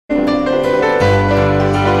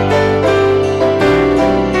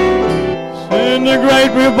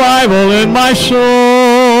great revival in my soul.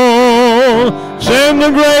 Send a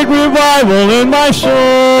great revival in my soul.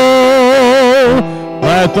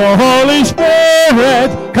 Let the Holy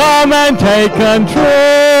Spirit come and take control.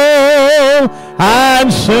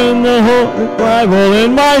 And send the Holy revival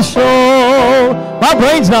in my soul. My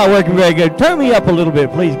brain's not working very good. Turn me up a little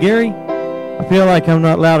bit, please, Gary. I feel like I'm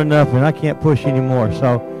not loud enough and I can't push anymore.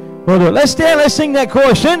 So we'll do it. Let's stand. Let's sing that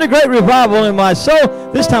chorus. Send a great revival in my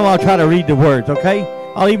soul. This time I'll try to read the words, okay?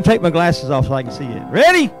 I'll even take my glasses off so I can see it.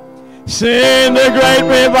 Ready? Send a great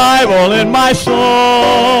revival in my soul.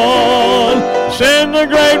 Send a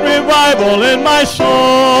great revival in my soul.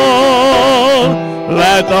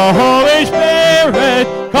 Let the Holy Spirit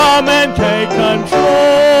come and take control.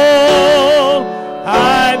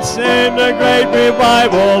 And send a great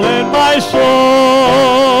revival in my soul.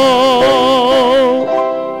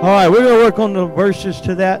 All right, we're going to work on the verses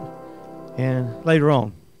to that and later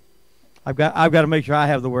on. I've got to make sure I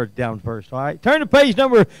have the words down first. All right, turn to page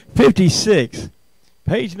number 56.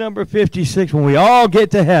 Page number 56. When we all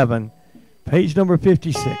get to heaven, page number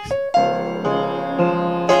 56. Sing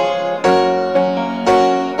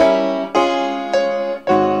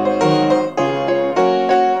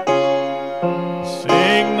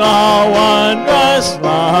the wondrous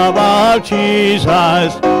love of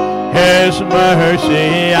Jesus, His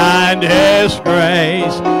mercy and His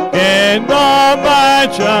grace. In the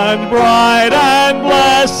mansion bright and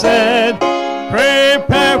blessed,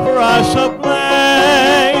 prepare for us a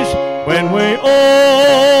place when we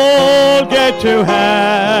all get to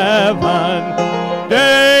heaven.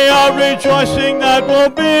 Day of rejoicing that will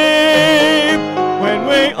be when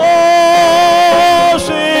we all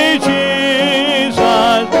see Jesus.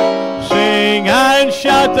 Sing and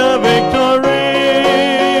shout the victory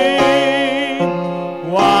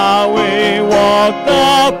while we walk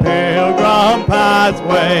the pilgrim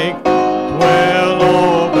pathway. 'Twill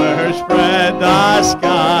overspread the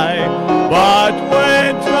sky, but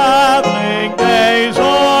when traveling days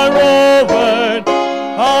are over,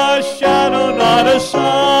 a shadow not a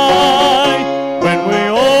sign. When we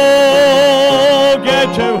all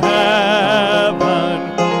get to heaven,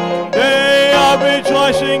 day of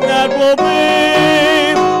rejoicing that will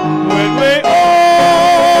be when we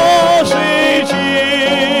all see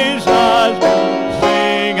Jesus.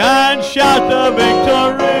 Sing and shout the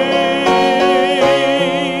victory.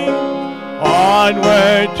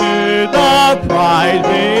 Onward to the prize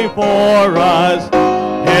before us,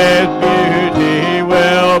 His beauty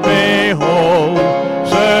will behold.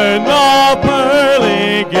 Soon the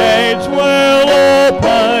pearly gates will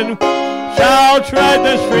open, shall tread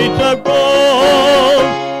the streets of gold.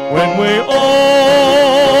 When we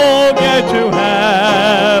all get to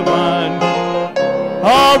heaven,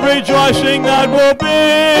 of rejoicing that will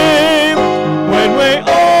be when we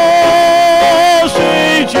all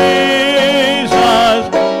see Jesus.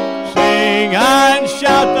 Sing and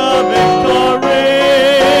shout the victory.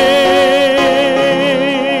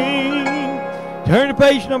 Turn to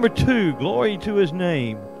page number 2. Glory to His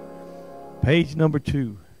name. Page number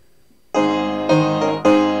 2.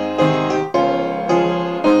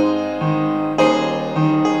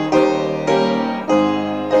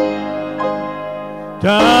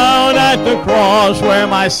 Down at the cross where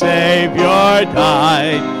my Savior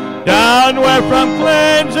died, down where from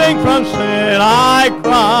cleansing from sin I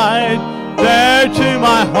cried, there to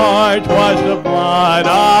my heart was the blood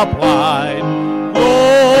applied.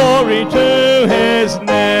 Glory to His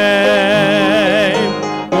name,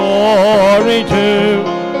 glory to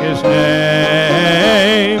His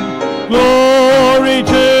name, glory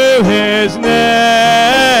to His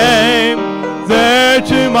name. There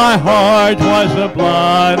to my heart was the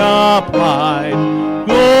blood applied.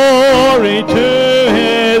 Glory to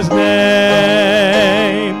His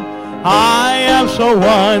name. I am so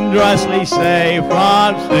wondrously saved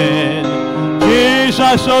from sin.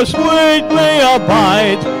 Jesus so sweetly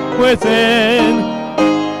abides within.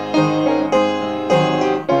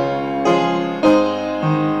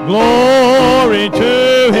 Glory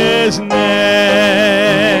to His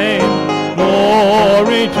name.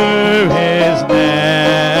 Glory to His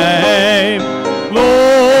name.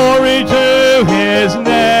 Glory to His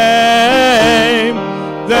name.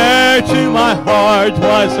 There to my heart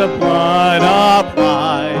was the blood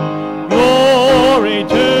applied. Glory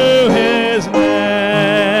to His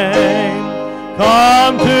name.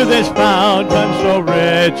 Come to this fountain so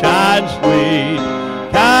rich and sweet.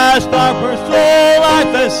 Cast our poor soul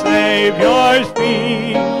at the Savior's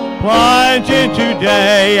feet. Plunge in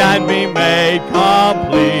today and be made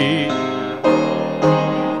complete.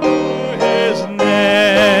 His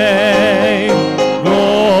name,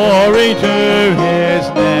 glory to His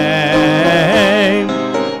name,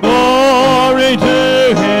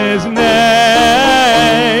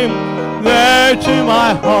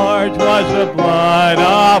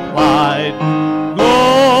 night.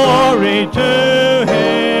 Glory to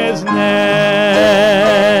his name.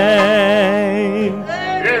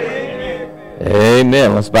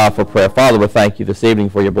 Amen. Let's bow for prayer. Father, we thank you this evening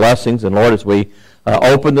for your blessings. And Lord, as we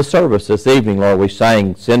open the service this evening, Lord, we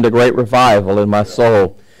sang, "Send a great revival in my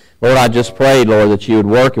soul." Lord, I just prayed, Lord, that you would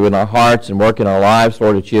work in our hearts and work in our lives,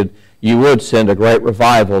 Lord, that you would send a great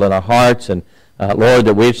revival in our hearts, and Lord,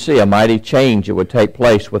 that we'd see a mighty change that would take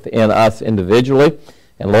place within us individually,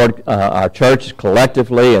 and Lord, our church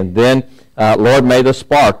collectively, and then, Lord, may the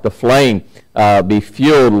spark, the flame, be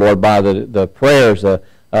fueled, Lord, by the prayers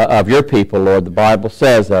of your people, Lord. The Bible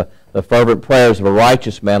says, the fervent prayers of a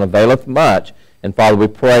righteous man availeth much, and Father, we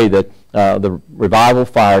pray that the revival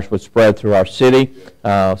fires would spread through our city,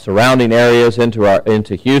 surrounding areas,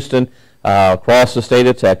 into Houston, across the state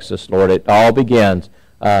of Texas, Lord. It all begins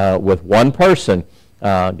with one person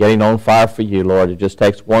getting on fire for you, Lord. It just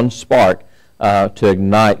takes one spark to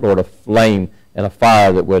ignite, Lord, a flame and a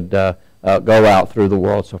fire that would go out through the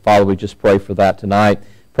world. So, Father, we just pray for that tonight.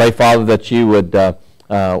 Pray, Father, that you would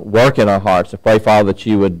work in our hearts. I pray, Father, that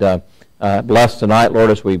you would bless tonight,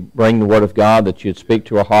 Lord, as we bring the Word of God, that you'd speak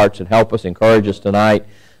to our hearts and help us, encourage us tonight.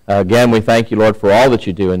 Again, we thank you, Lord, for all that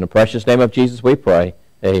you do. In the precious name of Jesus we pray.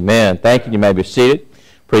 Amen. Thank you. You may be seated.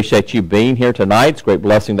 Appreciate you being here tonight. It's a great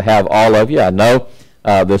blessing to have all of you. I know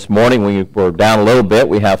this morning we were down a little bit.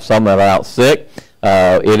 We have some that are out sick.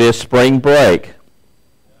 It is spring break.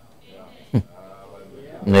 It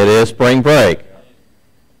is spring break.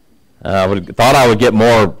 I thought I would get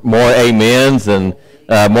more amens and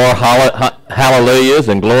more hallelujahs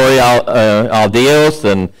and glory al Dios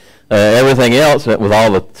and everything else with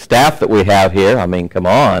all the staff that we have here. I mean, come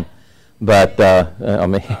on. But, I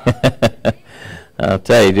mean, I'll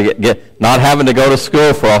tell you, not having to go to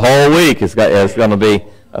school for a whole week is going to be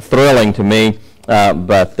thrilling to me.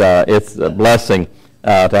 But it's a blessing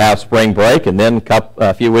to have spring break. And then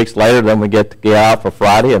a few weeks later, then we get to get out for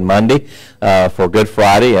Friday and Monday, for Good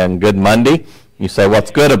Friday and Good Monday. You say,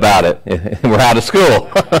 what's good about it? We're out of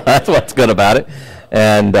school. That's what's good about it.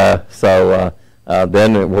 And so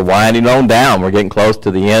then we're winding on down. We're getting close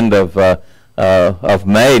to the end of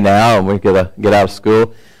May now, and we're going to get out of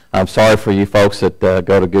school. I'm sorry for you folks that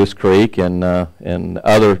go to Goose Creek and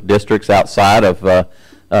other districts outside of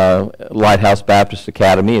Lighthouse Baptist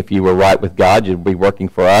Academy. If you were right with God, you'd be working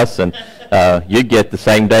for us, and you'd get the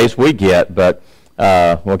same days we get. But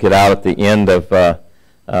we'll get out at the end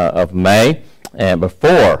of May and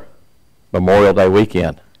before Memorial Day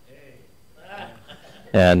weekend.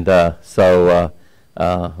 And so,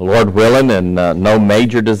 Lord willing, and no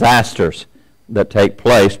major disasters that take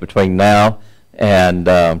place between now and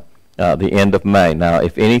the end of May. Now,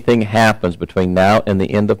 if anything happens between now and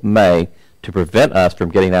the end of May to prevent us from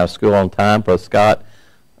getting out of school on time, Brother Scott,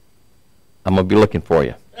 I'm going to be looking for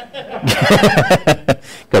you.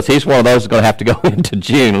 Because he's one of those who's going to have to go into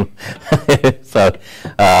June. So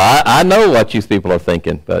I know what you people are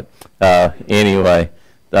thinking. But anyway,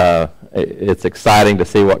 it's exciting to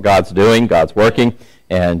see what God's doing. God's working.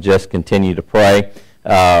 And just continue to pray.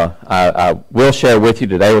 I will share with you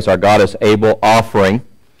today was our God is Able offering.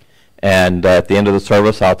 And at the end of the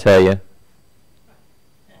service, I'll tell you.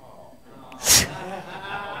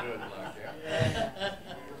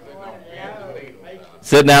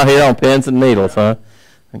 Sitting out here on pins and needles, huh?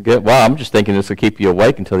 Good. Well, I'm just thinking this will keep you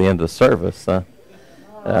awake until the end of the service.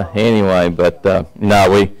 Anyway, but no,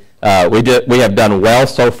 we have done well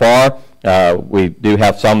so far. We do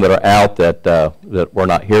have some that are out that were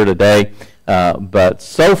not here today, but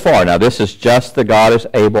so far, now this is just the God is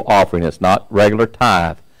Able offering. It's not regular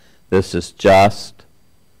tithe. This is just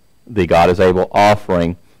the God is Able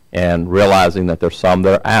offering, and realizing that there's some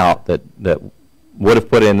that are out that would have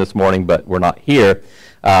put in this morning but were not here.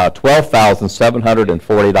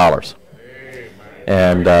 $12,740.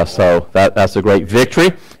 And so that's a great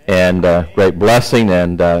victory and great blessing.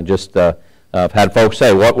 And just I've had folks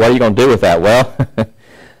say, what are you going to do with that? Well,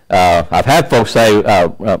 I've had folks say,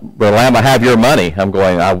 Brother Lamb, I have your money. I'm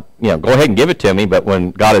going, go ahead and give it to me. But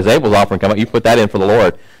when God is Able's offering come up, you put that in for the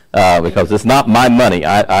Lord because it's not my money.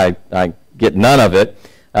 I get none of it.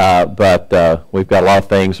 But we've got a lot of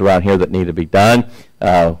things around here that need to be done.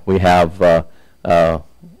 We have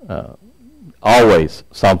always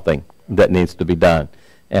something that needs to be done.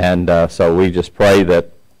 And so we just pray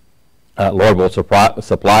that Lord will supply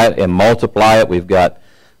it and multiply it. We've got,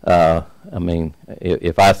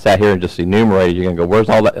 if I sat here and just enumerated, you're going to go,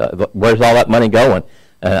 where's all that money going?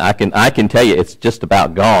 I can tell you it's just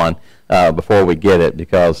about gone before we get it,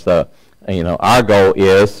 because our goal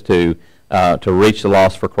is to reach the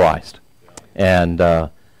lost for Christ. And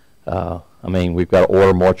I mean, we've got to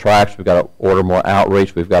order more tracts, we've got to order more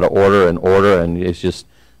outreach, we've got to order, and it's just,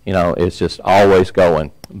 it's just always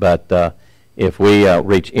going. But if we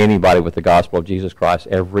reach anybody with the gospel of Jesus Christ,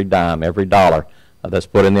 every dime, every dollar that's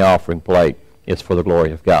put in the offering plate is for the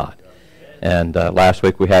glory of God. And last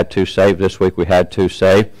week we had 2 saved, this week we had 2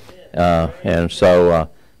 saved, and so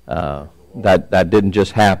that didn't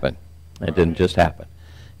just happen. It didn't just happen.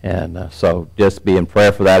 And so just be in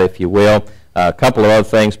prayer for that, if you will. A couple of other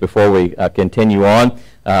things before we continue on.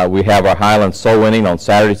 We have our Highland Soul Winning on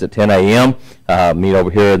Saturdays at 10 a.m. Meet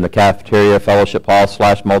over here in the cafeteria, fellowship hall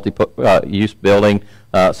 / multi-use building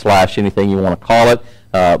 / anything you want to call it.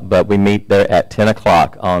 But we meet there at 10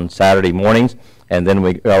 o'clock on Saturday mornings. And then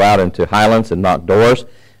we go out into Highlands and knock doors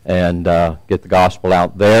and get the gospel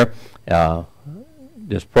out there.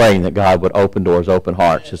 Just praying that God would open doors, open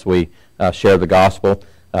hearts as we share the gospel.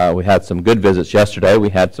 We had some good visits yesterday. We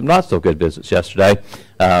had some not so good visits yesterday.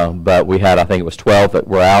 But we had, I think it was 12 that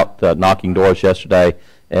were out knocking doors yesterday.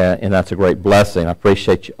 And that's a great blessing. I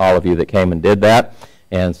appreciate all of you that came and did that.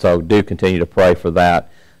 And so do continue to pray for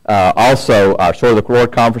that. Also, our Sword of the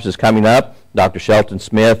Lord conference is coming up. Dr. Shelton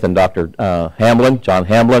Smith and Dr. John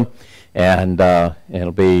Hamlin. And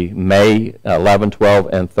it'll be May 11, 12,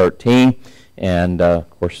 and 13. And, of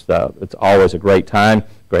course, it's always a great time,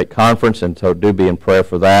 great conference, and so do be in prayer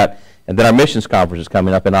for that. And then our missions conference is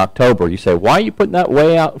coming up in October. You say, why are you putting that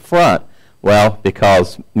way out front? Well,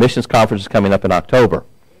 because missions conference is coming up in October.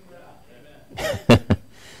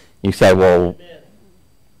 You say, well,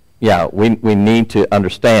 yeah, we need to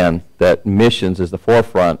understand that missions is the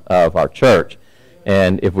forefront of our church.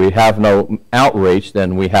 And if we have no outreach,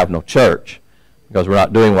 then we have no church, because we're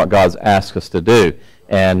not doing what God's asked us to do.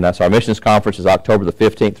 And so our missions conference is October the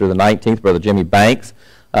 15th through the 19th. Brother Jimmy Banks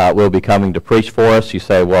will be coming to preach for us. You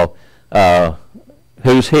say, well,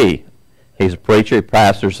 who's he? He's a preacher. He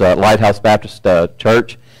pastors Lighthouse Baptist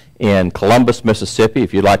Church in Columbus, Mississippi.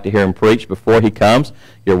 If you'd like to hear him preach before he comes,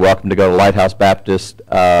 you're welcome to go to Lighthouse Baptist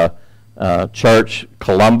Church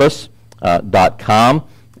Columbus.com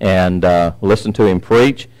and listen to him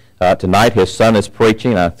preach. Tonight his son is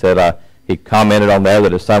preaching. I said he commented on there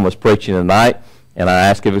that his son was preaching tonight. And I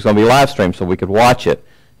asked if it was going to be live streamed so we could watch it.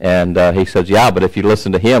 And he says, yeah, but if you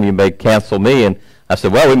listen to him, you may cancel me. And I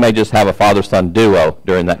said, well, we may just have a father-son duo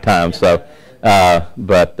during that time. So,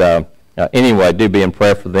 anyway, do be in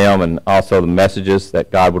prayer for them and also the messages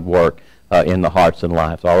that God would work in the hearts and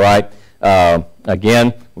lives. All right?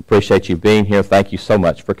 Again, we appreciate you being here. Thank you so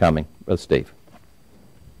much for coming. Brother Steve.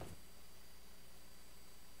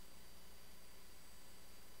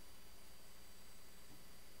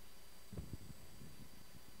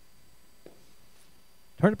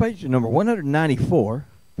 Turn to page number 194.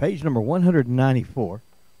 Page number 194.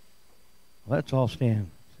 Let's all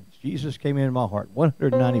stand. Since Jesus came into my heart.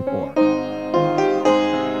 194.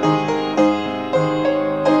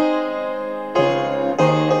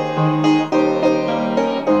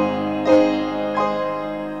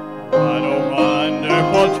 What a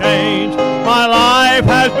wonderful change my life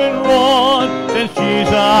has been wrought since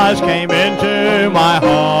Jesus came into my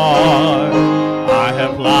heart. I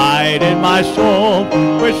have light in my soul,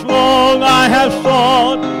 which long I have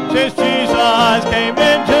sought, since Jesus came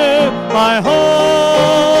into my heart.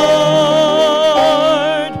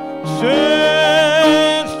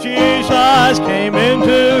 Since Jesus came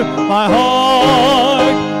into my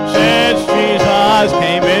heart. Since Jesus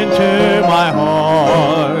came into my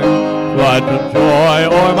heart. Flood of joy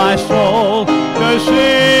o'er my soul, the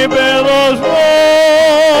sea billows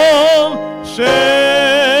roll.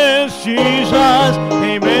 Since Jesus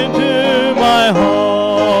came into my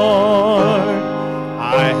heart,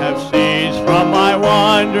 I have ceased from my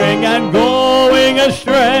wandering and going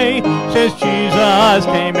astray, since Jesus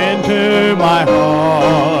came into my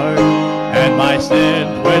heart. And my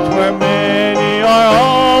sins, which were many, are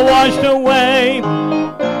all washed away,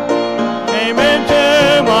 came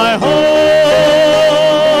into my heart.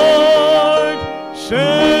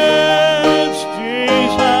 Since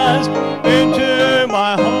Jesus into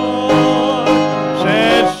my heart,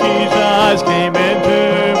 since Jesus came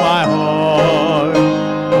into my heart,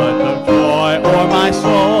 flood of joy o'er my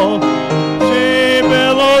soul, sea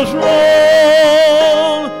billows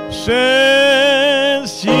roll.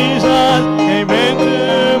 Since Jesus came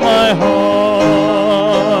into my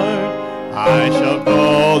heart, I shall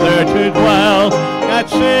go there to dwell, that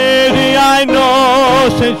city I know,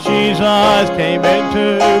 since Jesus came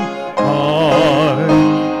into heart.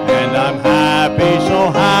 And I'm happy,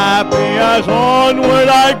 so happy, as onward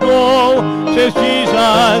I go, since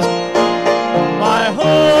Jesus my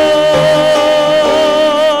heart.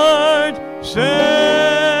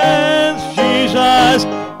 Since Jesus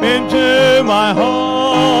into my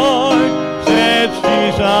heart, since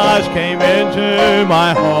Jesus came into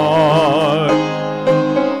my heart.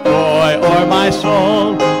 Joy o'er my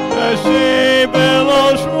soul, the sea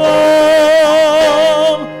billows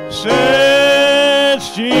roll,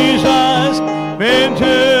 since Jesus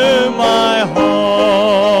into my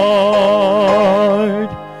heart.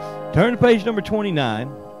 Turn to page number 29.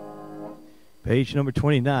 Page number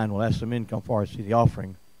 29. We'll ask the men to come forward to see the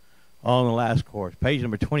offering on the last chorus. Page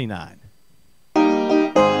number 29.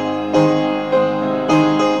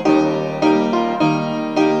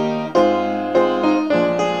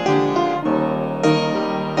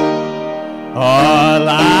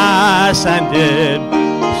 Alas, and did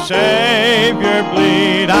Savior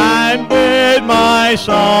bleed and bid my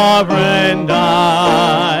sovereign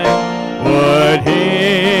die? Would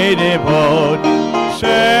he devote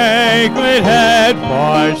sacred head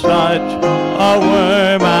for such a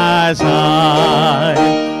worm as I?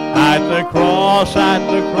 At the cross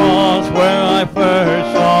where I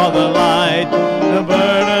first saw the light, the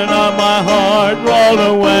burden of my heart rolled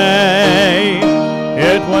away.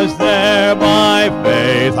 It was there by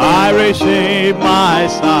faith I received my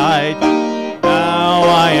sight. Now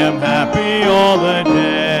I am happy all the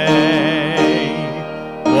day.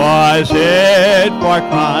 Was it for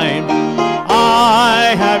crime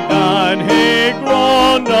I have done? He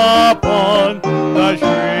groaned upon the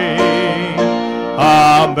tree.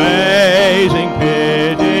 Amazing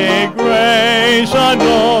pity, grace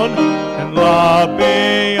unknown, and love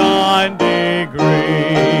beyond degree.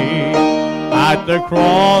 At the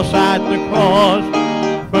cross,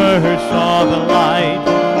 first saw the light.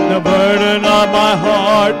 The burden of my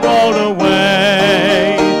heart rolled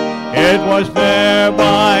away. It was there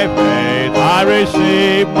by faith I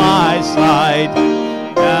received my sight.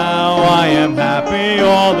 Now I am happy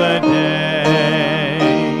all the day.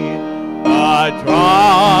 The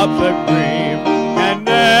drops of grief can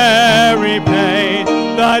ne'er repay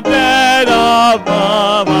the debt of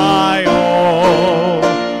love I owe.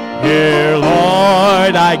 Here,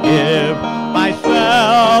 Lord, I give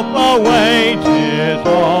myself away. 'Tis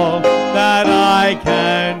all that I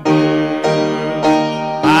can do.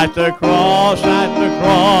 At the cross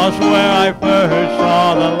where I first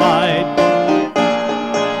saw the light,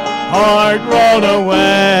 heart rolled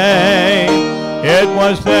away. It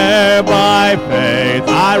was there by faith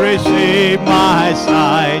I received my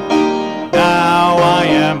sight. Now I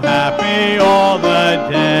am happy all the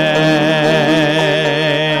day.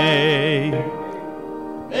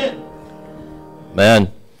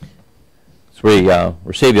 Amen. As we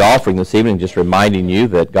receive the offering this evening, just reminding you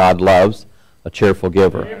that God loves a cheerful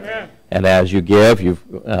giver. Amen. And as you give,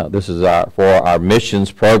 this is for our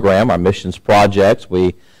missions program, our missions projects.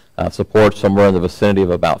 We support somewhere in the vicinity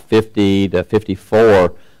of about 50 to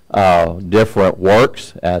 54 different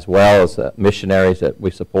works, as well as missionaries that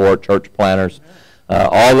we support, church planners,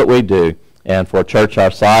 all that we do. And for a church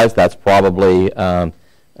our size, that's probably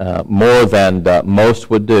more than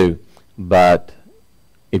most would do. But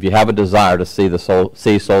if you have a desire to see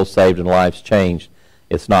souls saved and lives changed,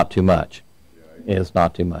 it's not too much. It's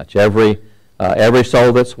not too much. Every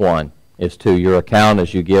soul that's won is to your account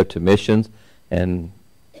as you give to missions, and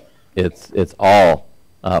it's all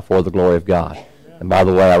for the glory of God. And by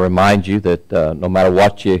the way, I remind you that no matter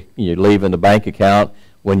what you leave in the bank account,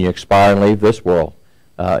 when you expire and leave this world,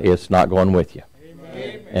 it's not going with you.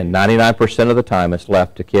 Amen. And 99% of the time it's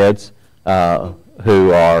left to kids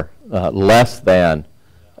who are less than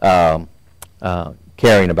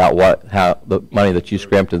caring about how the money that you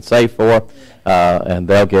scrimped and saved for, and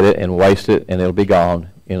they'll get it and waste it, and it'll be gone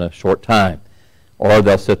in a short time. Or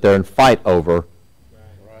they'll sit there and fight over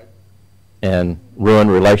and ruin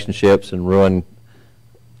relationships and ruin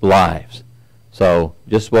lives. So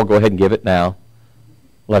just we'll go ahead and give it now.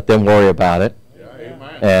 Let them worry about it,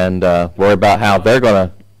 and worry about how they're going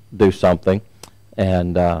to do something,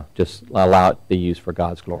 and just allow it to be used for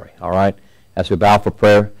God's glory. All right? As we bow for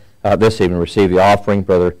prayer this evening, receive the offering.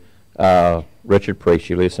 Brother Richard Priest,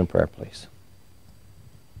 you lead us in prayer, please.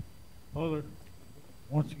 Father,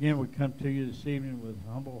 once again we come to you this evening with a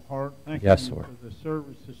humble heart. Thank Yes, you Lord. for the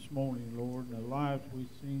service this morning, Lord, and the lives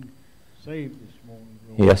we've seen saved this morning,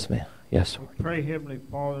 Lord. Yes, ma'am. Yes, Lord. We pray, Heavenly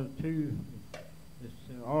Father, too, this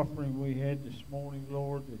offering we had this morning,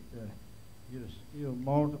 Lord, that you'll still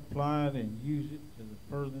multiply it and use it to the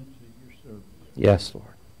furtherance of your service. Yes,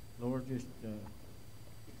 Lord. Lord, just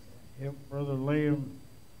help Brother Liam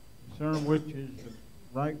discern which is the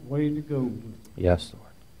right way to go. Yes, Lord.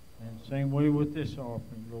 And same way with this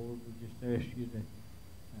offering, Lord, we just ask you to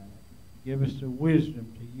give us the wisdom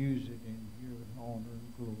to use it in your honor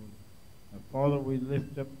and glory. Father, we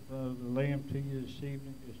lift up the Lamb to you this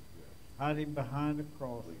evening. Just hide him behind the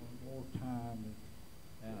cross one more time.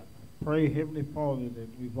 And pray, Heavenly Father,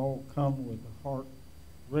 that we've all come with a heart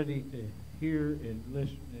ready to hear and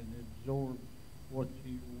listen and absorb what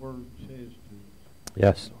your word says to us.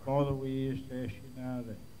 Yes. Father, we just ask you now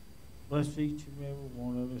to bless each and every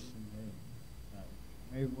one of us. And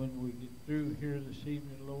maybe when we get through here this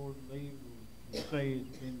evening, Lord, leave, we can say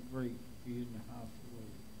it's been great to be in the house of the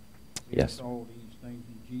Lord. We Yes. ask all these things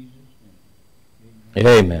in Jesus' name.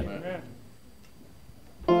 Amen. Amen. Amen.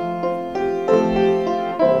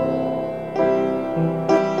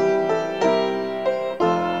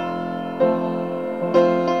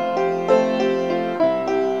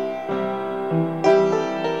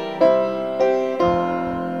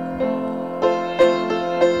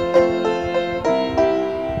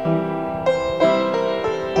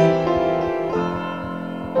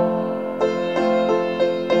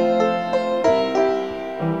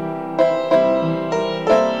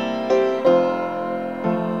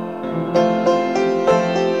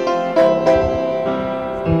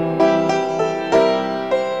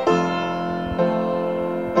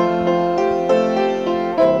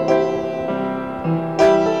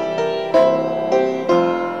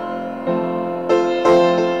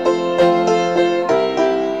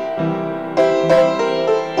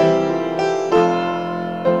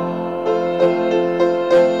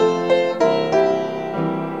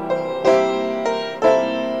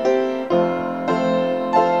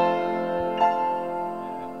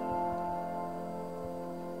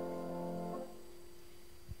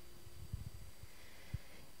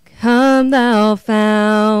 Come, thou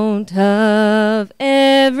fount of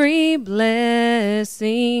every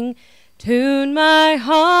blessing, tune my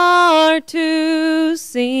heart to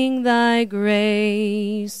sing thy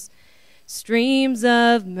grace. Streams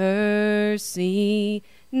of mercy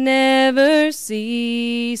never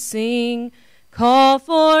ceasing, call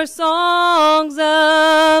for songs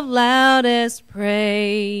of loudest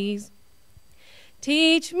praise.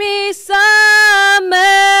 Teach me some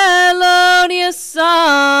melodious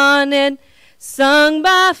sonnet sung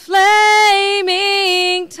by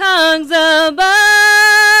flaming tongues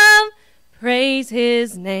above. Praise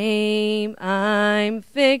his name, I'm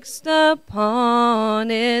fixed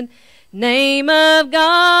upon it, name of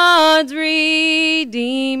God's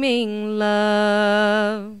redeeming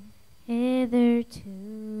love.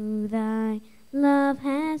 Hitherto thy love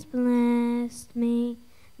has blessed me,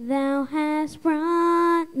 thou hast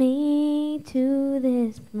brought me to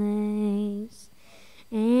this place,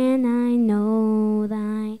 and I know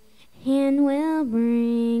thy hand will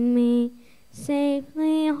bring me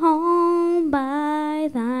safely home by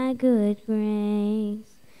thy good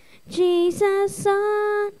grace. Jesus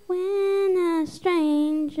sought when a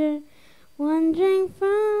stranger, wandering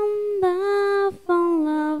from the fold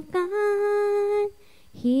of God,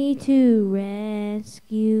 he to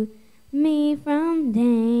rescue me from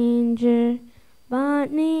danger,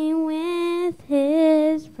 bought me with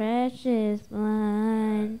his precious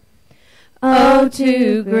blood. Oh,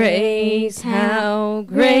 to grace, how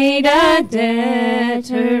great a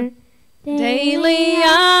debtor daily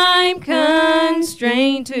I'm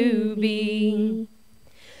constrained to be.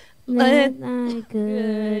 Let thy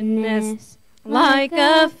goodness, like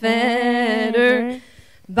a fetter,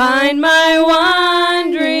 bind my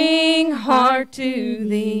wandering heart to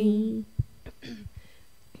thee.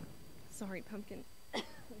 Sorry, pumpkin.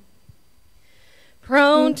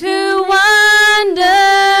 Prone to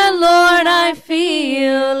wander, Lord, I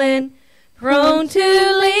feel, and prone to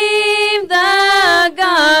leave the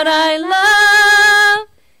God I love.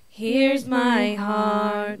 Here's my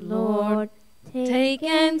heart, Lord, take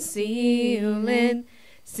and seal it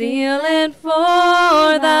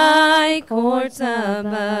for thy courts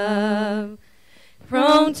above.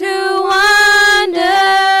 Prone to wander,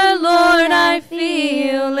 Lord, I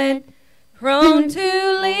feel it, prone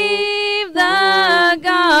to leave the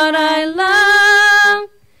God I love.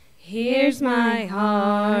 Here's my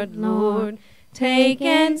heart, Lord, take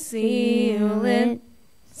and seal it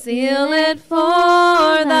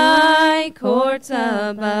for thy courts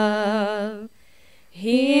above.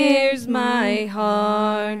 Here's my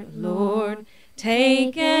heart, Lord,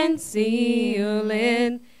 take and seal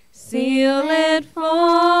it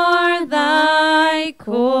for thy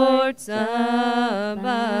courts above.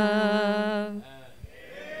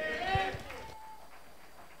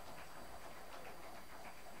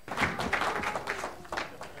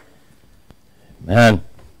 Amen.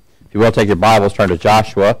 If you will, take your Bibles, turn to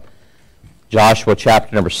Joshua. Joshua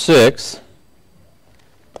chapter number 6.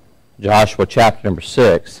 Joshua chapter number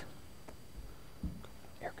 6.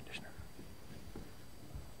 Air conditioner.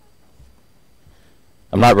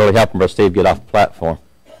 I'm not really helping Brother Steve get off the platform.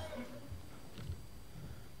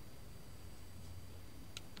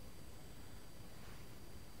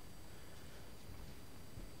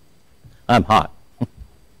 I'm hot.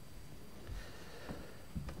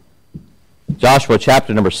 Joshua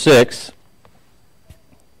chapter number 6.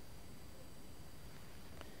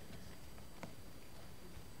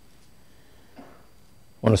 I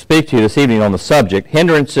want to speak to you this evening on the subject,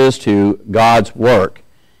 hindrances to God's work.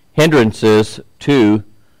 Hindrances to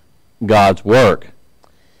God's work.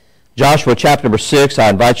 Joshua chapter number 6, I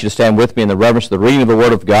invite you to stand with me in the reverence of the reading of the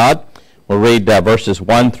Word of God. We'll read verses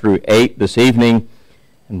 1 through 8 this evening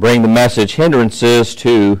and bring the message, hindrances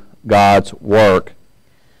to God's work.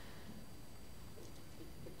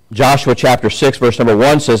 Joshua chapter 6, verse number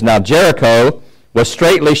 1 says, Now Jericho was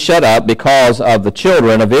straitly shut up because of the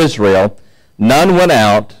children of Israel. None went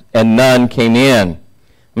out, and none came in.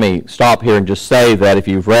 Let me stop here and just say that if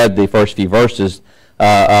you've read the first few verses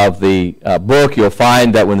of the book, you'll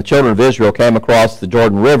find that when the children of Israel came across the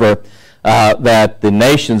Jordan River, that the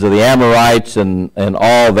nations of the Amorites and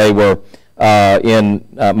all, they were in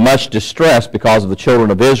much distress because of the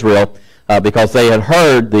children of Israel, because they had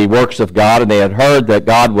heard the works of God, and they had heard that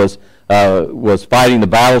God was fighting the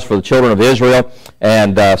battles for the children of Israel.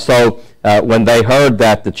 And so when they heard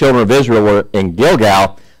that the children of Israel were in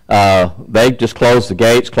Gilgal, they just closed the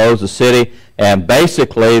gates, closed the city, and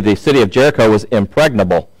basically the city of Jericho was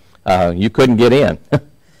impregnable. You couldn't get in.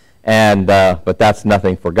 And but that's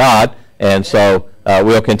nothing for God. And so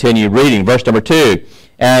we'll continue reading. Verse number 2.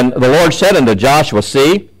 And the Lord said unto Joshua,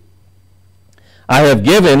 See, I have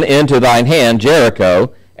given into thine hand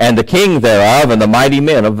Jericho, and the king thereof, and the mighty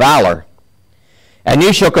men of valor. And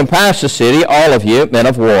you shall compass the city, all of you, men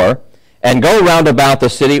of war, and go round about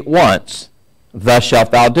the city once. Thus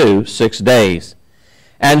shalt thou do 6 days.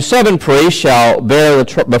 And 7 priests shall bear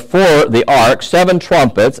before the ark 7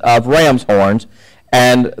 trumpets of ram's horns,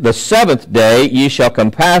 and the 7th day ye shall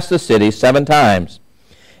compass the city 7 times.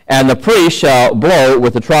 And the priests shall blow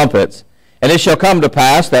with the trumpets. And it shall come to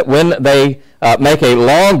pass that when they make a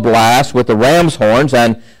long blast with the ram's horns,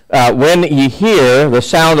 and when ye hear the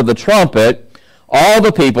sound of the trumpet, all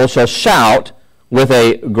the people shall shout with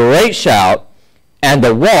a great shout, and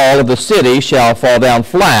the wall of the city shall fall down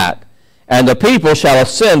flat, and the people shall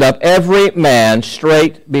ascend up every man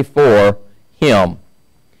straight before him.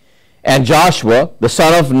 And Joshua, the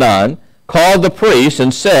son of Nun, called the priests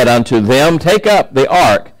and said unto them, Take up the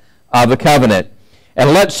ark of the covenant,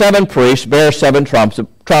 and let 7 priests bear 7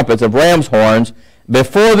 trumpets of ram's horns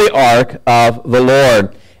before the ark of the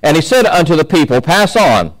Lord. And he said unto the people, Pass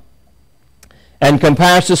on, and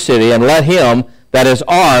compass the city, and let him that is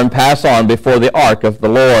armed pass on before the ark of the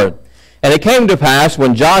Lord. And it came to pass,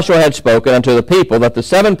 when Joshua had spoken unto the people, that the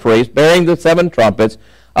 7 priests, bearing the 7 trumpets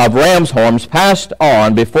of ram's horns, passed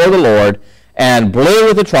on before the Lord, and blew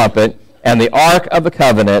with the trumpet, and the ark of the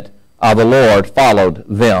covenant of the Lord followed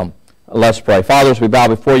them. Let's pray. Father, as we bow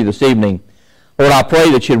before you this evening, Lord, I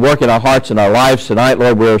pray that you'd work in our hearts and our lives tonight.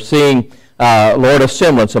 Lord, we're seeing, Lord, a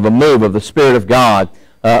semblance of a move of the Spirit of God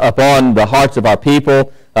upon the hearts of our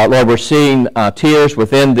people. Lord, we're seeing tears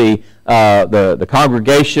within the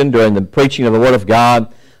congregation during the preaching of the Word of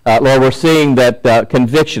God. Lord, we're seeing that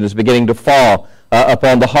conviction is beginning to fall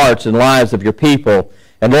upon the hearts and lives of your people.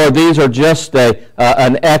 And Lord, these are just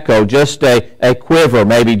an echo, just a quiver,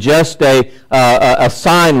 maybe just a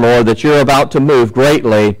sign, Lord, that you're about to move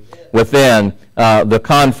greatly within the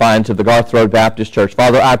confines of the Garth Road Baptist Church.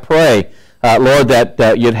 Father, I pray, Lord,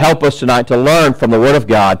 that you'd help us tonight to learn from the Word of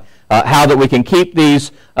God how that we can keep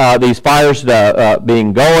these fires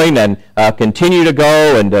being going and continue to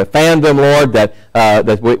go and fan them, Lord,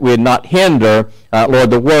 that we would not hinder,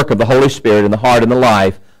 Lord, the work of the Holy Spirit in the heart and the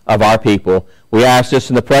life of our people. We ask this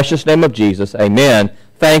in the precious name of Jesus. Amen.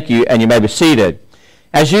 Thank you, and you may be seated.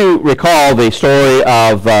 As you recall the story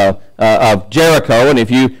of Jericho, and if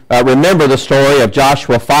you remember the story of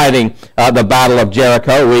Joshua fighting the Battle of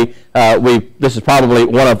Jericho, this is probably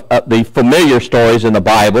one of the familiar stories in the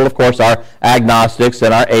Bible. Of course, our agnostics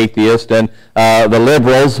and our atheists and the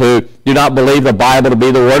liberals who do not believe the Bible to be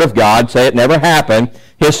the Word of God say it never happened.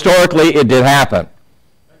 Historically, it did happen.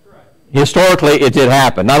 Historically, it did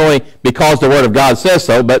happen. Not only because the Word of God says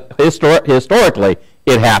so, but historically,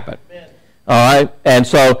 it happened. All right? And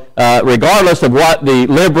so, regardless of what the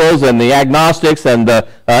liberals and the agnostics and the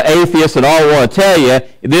atheists and all want to tell you,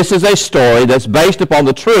 this is a story that's based upon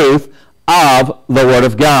the truth of the Word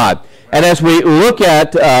of God. And as we look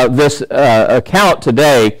at this account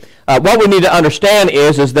today, what we need to understand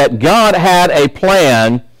is that God had a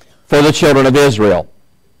plan for the children of Israel.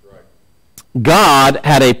 God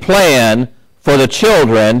had a plan for the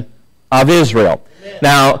children of Israel. Amen.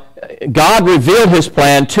 Now, God revealed his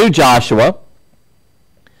plan to Joshua.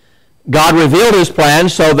 God revealed his plan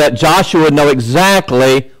so that Joshua would know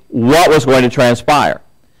exactly what was going to transpire.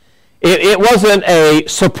 It wasn't a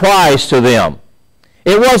surprise to them.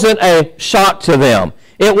 It wasn't a shock to them.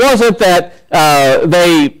 It wasn't that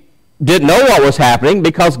they didn't know what was happening,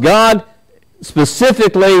 because God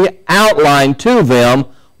specifically outlined to them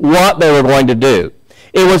what they were going to do.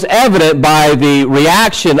 It was evident by the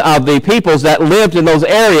reaction of the peoples that lived in those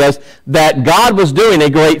areas that God was doing a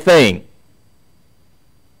great thing.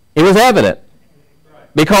 It was evident.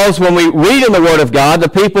 Because when we read in the Word of God, the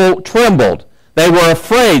people trembled. They were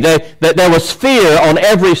afraid. There was fear on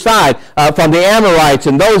every side from the Amorites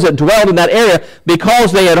and those that dwelled in that area,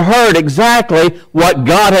 because they had heard exactly what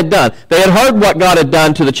God had done. They had heard what God had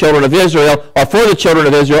done to the children of Israel, or for the children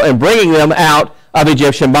of Israel, in bringing them out of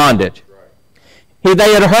Egyptian bondage.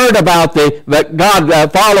 They had heard about that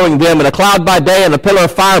God following them in a cloud by day and a pillar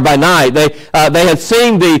of fire by night. They had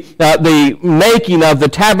seen the making of the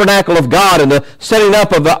tabernacle of God and the setting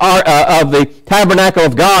up of the tabernacle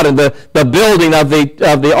of God and the building of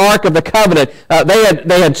the ark of the covenant.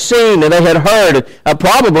 They had seen and they had heard,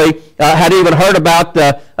 probably had even heard about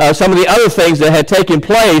some of the other things that had taken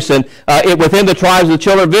place and within the tribes of the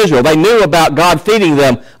children of Israel. They knew about God feeding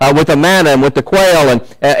them with the manna and with the quail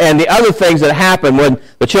and the other things that happened when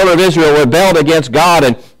the children of Israel rebelled against God,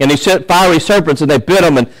 and he sent fiery serpents and they bit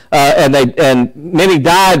them, and many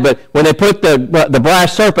died. But when they put the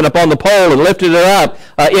brass serpent up on the pole and lifted it up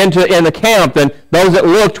in the camp, then those that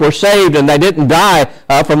looked were saved and they didn't die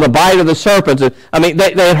from the bite of the serpents. I mean,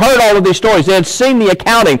 they had heard all of these stories. They had seen the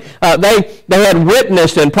accounting. They had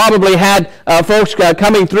witnessed and probably had folks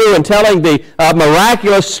coming through and telling the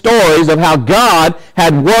miraculous stories of how God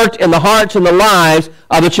had worked in the hearts and the lives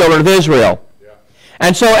of the children of Israel.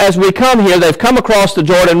 And so as we come here, they've come across the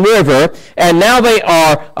Jordan River, and now they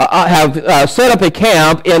have set up a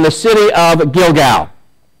camp in the city of Gilgal.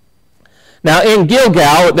 Now in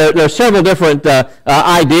Gilgal, there are several different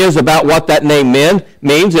ideas about what that name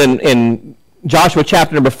means. In Joshua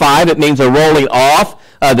chapter number 5, it means a rolling off.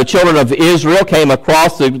 The children of Israel came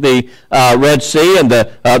across the Red Sea, and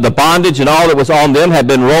the bondage and all that was on them had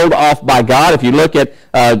been rolled off by God. If you look at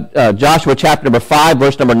Joshua chapter number 5,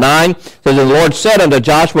 verse number 9, it says, "And the Lord said unto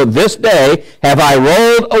Joshua, This day have I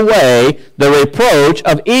rolled away the reproach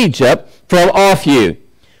of Egypt from off you.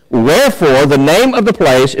 Wherefore the name of the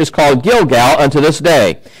place is called Gilgal unto this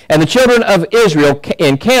day. And the children of Israel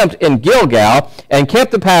encamped in Gilgal, and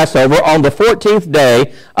kept the Passover on the 14th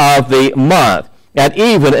day of the month, at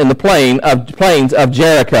even in the plains of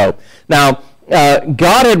Jericho." Now,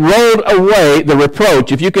 God had rolled away the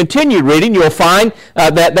reproach. If you continue reading, you'll find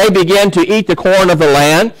that they began to eat the corn of the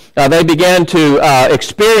land. They began to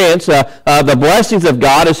experience the blessings of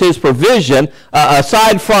God as His provision,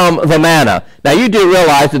 aside from the manna. Now, you do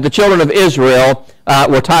realize that the children of Israel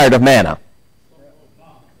were tired of manna.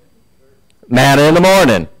 Manna in the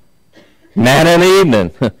morning, manna in the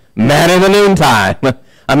evening, manna in the noontime.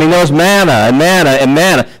 I mean, there was manna and manna and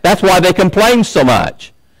manna. That's why they complained so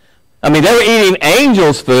much. I mean, they were eating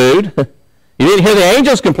angels' food. You didn't hear the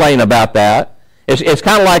angels complain about that. It's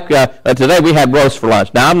kind of like today we had roast for lunch.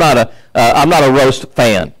 Now, I'm not a roast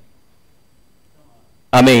fan.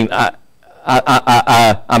 I mean,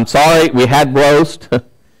 I'm sorry, we had roast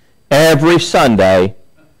every Sunday.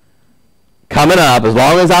 Coming up, as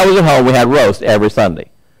long as I was at home, we had roast every Sunday.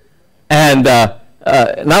 And not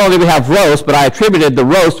only did we have roast, but I attributed the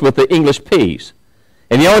roast with the English peas.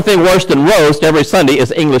 And the only thing worse than roast every Sunday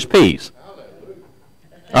is English peas.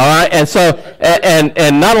 All right, and so,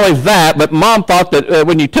 and not only that, but Mom thought that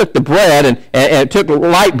when you took the bread and took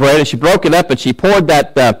light bread and she broke it up and she poured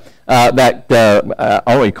that I don't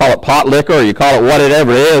know, you call it pot liquor or you call it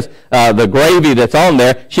whatever it is, the gravy that's on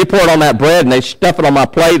there, she poured on that bread and they stuff it on my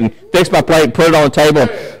plate and fixed my plate and put it on the table.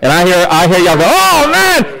 And I hear y'all go, "Oh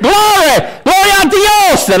man, glory a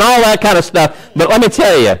Dios," and all that kind of stuff. But let me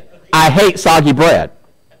tell you, I hate soggy bread.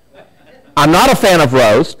 I'm not a fan of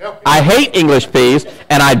roast. I hate English peas,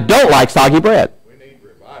 and I don't like soggy bread. We need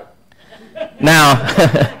revival. Now,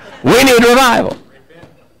 we need revival.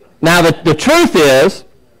 Now, the truth is,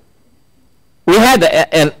 we had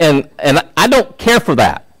to, and I don't care for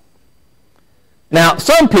that. Now,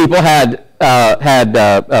 some people had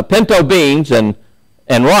pinto beans and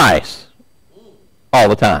rice all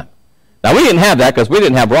the time. Now, we didn't have that because we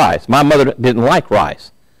didn't have rice. My mother didn't like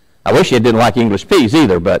rice. I wish she didn't like English peas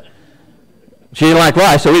either, but she didn't like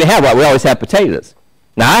rice, so we didn't have rice. We always had potatoes.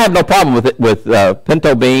 Now, I have no problem with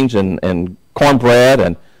pinto beans and cornbread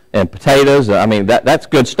and potatoes. I mean, that's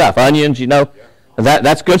good stuff. Onions, you know,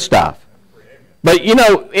 that's good stuff. But, you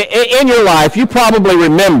know, in your life, you probably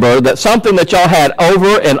remember that something that y'all had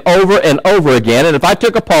over and over and over again, and if I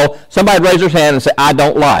took a poll, somebody would raise their hand and say, "I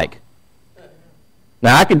don't like."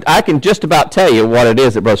 Now, I can just about tell you what it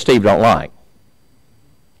is that Brother Steve don't like.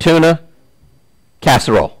 Tuna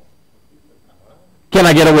casserole. Can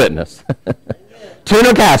I get a witness?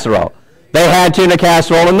 Tuna casserole. They had tuna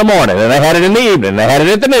casserole in the morning, and they had it in the evening, and they had it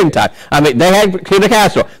at the noontime. I mean, they had tuna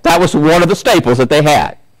casserole. That was one of the staples that they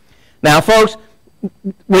had. Now, folks,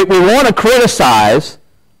 we want to criticize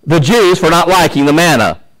the Jews for not liking the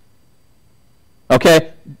manna.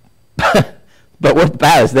 Okay? But we're as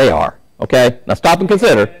bad as they are. Okay? Now, stop and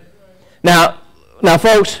consider. Now,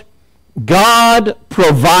 folks, God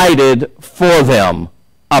provided for them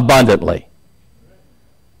abundantly.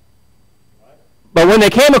 But when they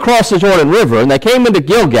came across the Jordan River and they came into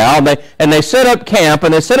Gilgal and they set up camp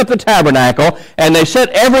and they set up the tabernacle and they set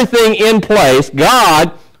everything in place,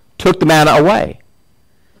 God took the manna away.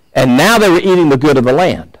 And now they were eating the good of the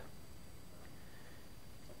land.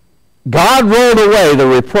 God rolled away the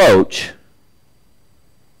reproach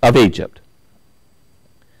of Egypt.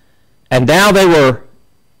 And now they were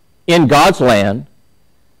in God's land,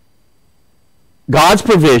 God's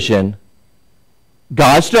provision,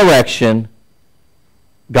 God's direction,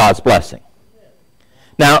 God's blessing.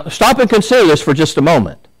 Now, stop and consider this for just a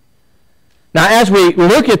moment. Now, as we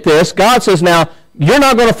look at this, God says, now, you're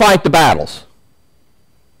not going to fight the battles.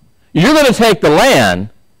 You're going to take the land.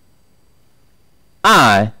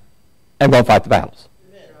 I am going to fight the battles.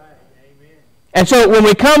 And so when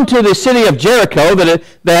we come to the city of Jericho, the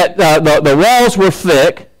walls were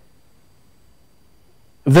thick,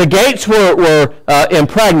 the gates were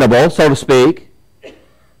impregnable, so to speak.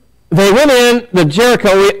 They went in, the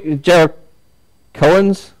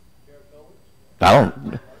Jerichoans?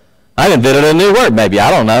 I invented a new word maybe, I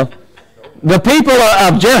don't know. The people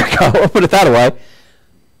of Jericho, we'll put it that way,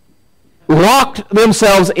 locked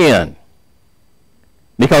themselves in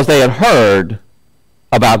because they had heard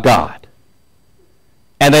about God.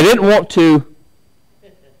 And they didn't want to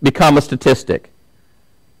become a statistic.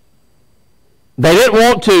 They didn't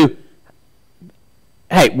want to,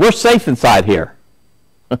 hey, we're safe inside here.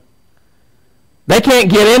 They can't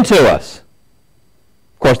get into us.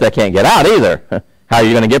 Of course, they can't get out either. How are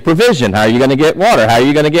you going to get provision? How are you going to get water? How are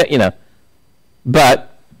you going to get,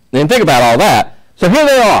 But, then think about all that. So here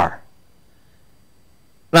they are.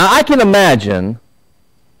 Now, I can imagine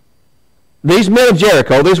these men of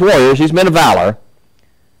Jericho, these warriors, these men of valor,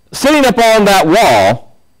 sitting up on that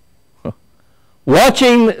wall,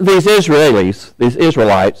 watching these Israelites,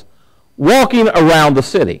 walking around the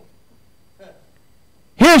city.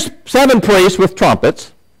 Here's 7 priests with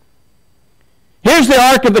trumpets. Here's the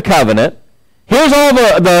Ark of the Covenant. Here's all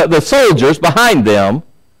the soldiers behind them.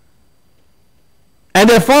 And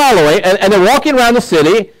they're following, and they're walking around the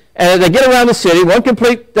city, and they get around the city, one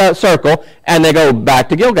complete circle, and they go back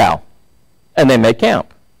to Gilgal. And they make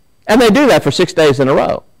camp. And they do that for 6 days in a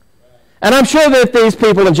row. And I'm sure that these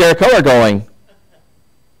people in Jericho are going,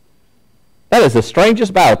 that is the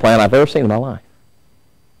strangest battle plan I've ever seen in my life.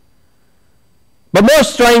 But more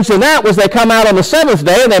strange than that was they come out on the 7th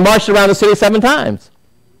day and they marched around the city 7 times.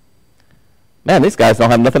 Man, these guys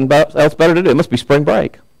don't have nothing else better to do. It must be spring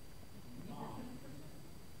break.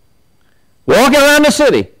 Walking around the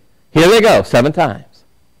city. Here they go, 7 times.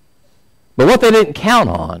 But what they didn't count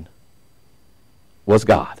on was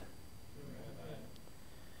God.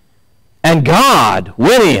 And God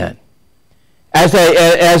went in on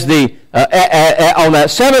that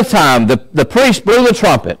 7th time, the priest blew the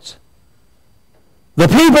trumpets. The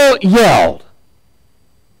people yelled.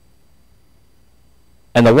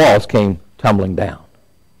 And the walls came tumbling down.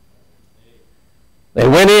 They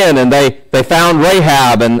went in and they found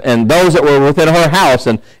Rahab and those that were within her house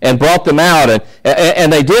and brought them out.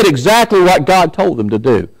 And they did exactly what God told them to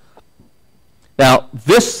do. Now,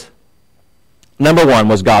 this, number one,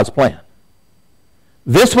 was God's plan.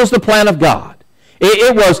 This was the plan of God.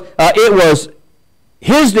 It was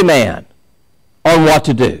His demand on what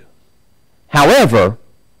to do. However,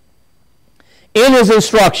 in His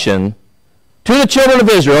instruction to the children of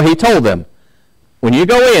Israel, He told them, when you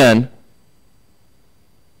go in,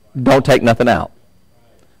 don't take nothing out.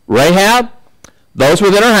 Rahab, those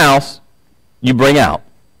within her house, you bring out.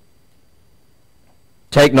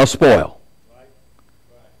 Take no spoil.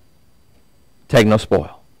 Take no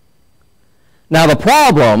spoil. Now the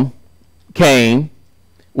problem came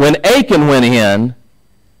when Achan went in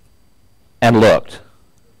and looked.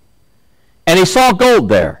 And he saw gold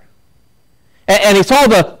there. And he saw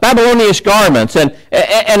the Babylonian garments. And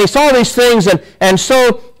he saw these things. And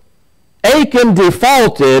so Achan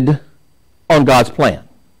defaulted on God's plan.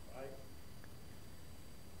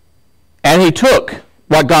 And he took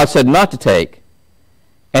what God said not to take.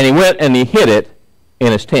 And he went and he hid it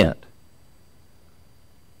in his tent.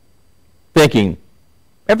 Thinking,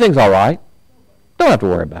 Everything's all right. Don't have to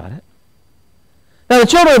worry about it. Now, the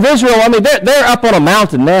children of Israel, I mean, they're up on a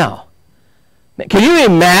mountain now. Can you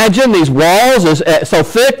imagine these walls so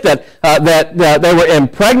thick that they were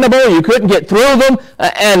impregnable? You couldn't get through them.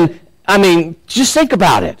 And, I mean, just think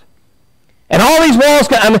about it. And all these walls,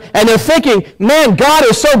 and they're thinking, man, God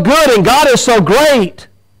is so good and God is so great.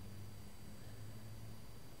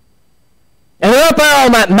 And they're up there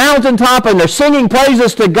on that mountaintop and they're singing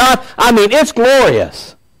praises to God. I mean, it's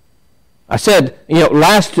glorious. I said, you know,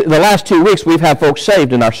 the last 2 weeks we've had folks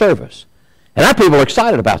saved in our service. And our people are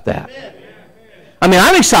excited about that. I mean,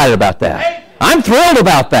 I'm excited about that. I'm thrilled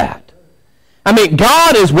about that. I mean,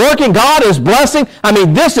 God is working. God is blessing. I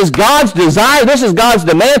mean, this is God's desire. This is God's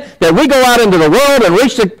demand that we go out into the world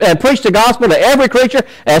and preach the gospel to every creature,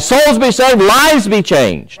 as souls be saved, lives be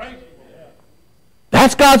changed.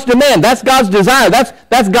 That's God's demand. That's God's desire.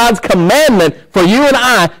 That's God's commandment for you and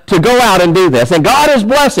I to go out and do this. And God is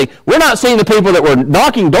blessing. We're not seeing the people that we're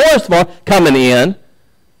knocking doors for coming in,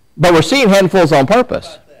 but we're seeing handfuls on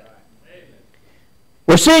purpose.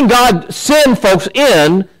 We're seeing God send folks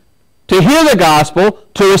in to hear the gospel,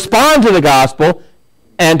 to respond to the gospel,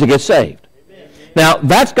 and to get saved. Now,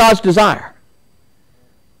 that's God's desire.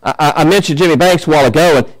 I mentioned Jimmy Banks a while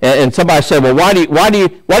ago, and somebody said, well, why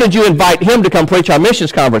did you invite him to come preach our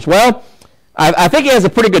missions conference? Well, I think he has a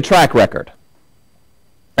pretty good track record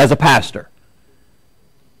as a pastor.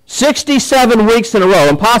 67 weeks in a row,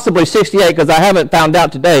 and possibly 68, because I haven't found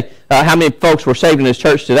out today how many folks were saved in his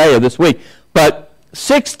church today or this week. But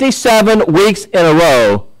 67 weeks in a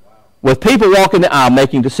row with people walking the aisle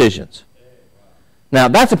making decisions. Now,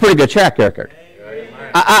 that's a pretty good track record.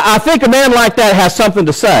 I think a man like that has something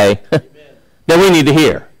to say that we need to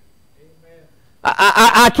hear.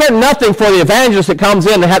 I care nothing for the evangelist that comes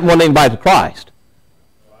in and hadn't won anybody to Christ.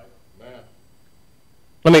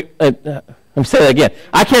 Let me say that again.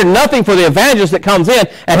 I care nothing for the evangelist that comes in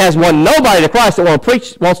and has won nobody to Christ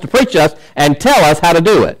that wants to preach us and tell us how to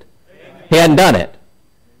do it. He hadn't done it.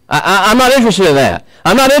 I'm not interested in that.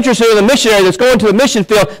 I'm not interested in the missionary that's going to the mission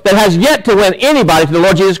field that has yet to win anybody to the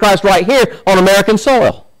Lord Jesus Christ right here on American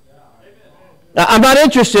soil. I'm not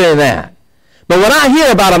interested in that. But when I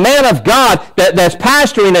hear about a man of God that's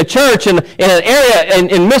pastoring a church in an area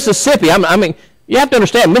in Mississippi, I mean, you have to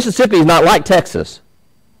understand, Mississippi is not like Texas.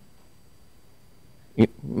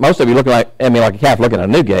 Most of you looking at me like a calf looking at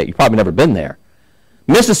a Newgate. You've probably never been there.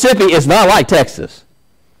 Mississippi is not like Texas.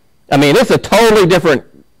 I mean, it's a totally different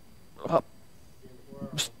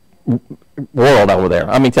world over there.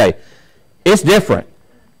 Let me tell you, it's different.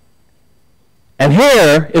 And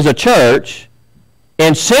here is a church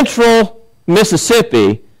in central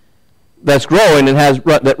Mississippi that's growing and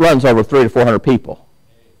that runs over 300 to 400 people.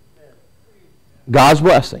 God's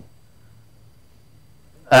blessing.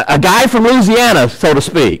 A guy from Louisiana, so to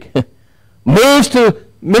speak, moves to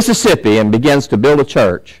Mississippi and begins to build a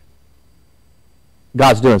church.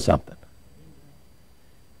 God's doing something.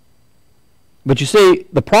 But you see,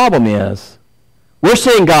 the problem is, we're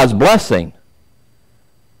seeing God's blessing,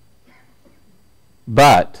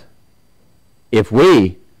 but if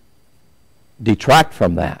we detract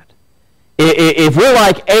from that, if we're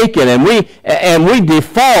like Achan and we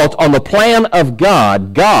default on the plan of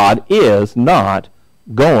God, God is not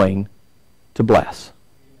going to bless.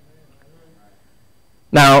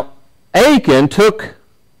 Now, Achan took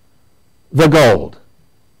the gold,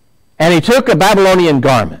 and he took a Babylonian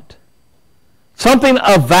garment, something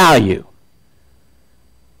of value.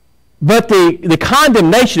 But the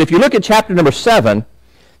condemnation, if you look at chapter number 7,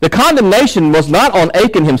 the condemnation was not on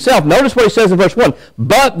Achan himself. Notice what he says in verse 1.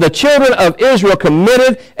 But the children of Israel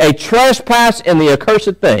committed a trespass in the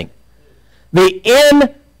accursed thing. The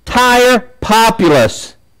entire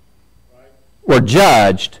populace were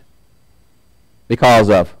judged because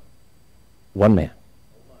of one man.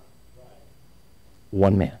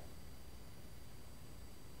 One man.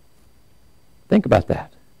 Think about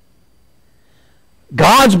that.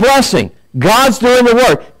 God's blessing. God's doing the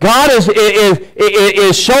work. God is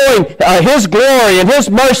showing His glory and His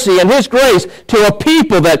mercy and His grace to a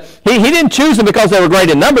people that He didn't choose them because they were great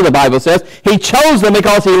in number, the Bible says. He chose them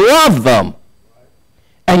because He loved them.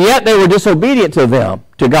 And yet they were disobedient to them,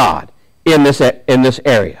 to God, in this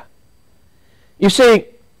area. You see,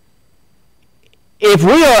 if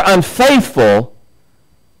we are unfaithful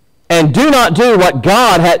and do not do what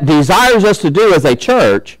God desires us to do as a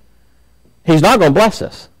church, He's not going to bless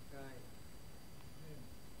us.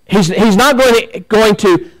 He's not going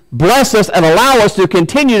to bless us and allow us to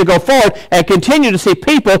continue to go forward and continue to see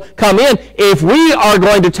people come in if we are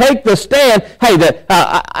going to take the stand, hey,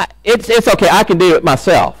 it's okay, I can do it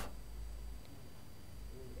myself.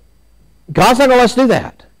 God's not going to let us do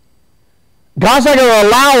that. God's not going to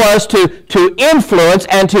allow us to influence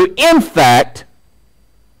and to infect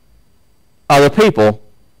other people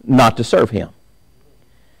not to serve Him.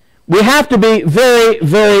 We have to be very,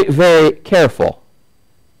 very, very careful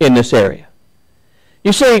in this area.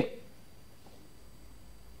 You see,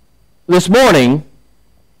 this morning,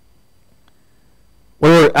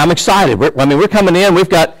 I'm excited. We're coming in. We've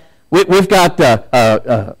got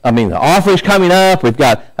the offering's coming up. We've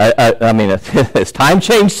got, it's time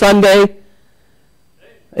change Sunday.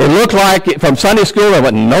 It looked like from Sunday school there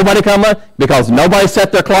wasn't nobody coming because nobody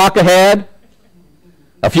set their clock ahead.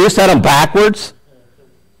 A few set them backwards,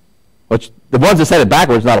 which the ones that set it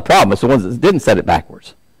backwards is not a problem. It's the ones that didn't set it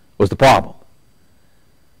backwards was the problem.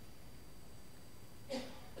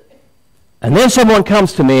 And then someone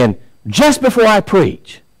comes to me and just before I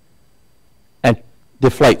preach and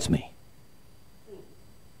deflates me.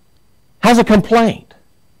 Has a complaint.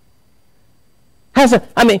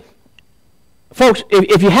 Folks,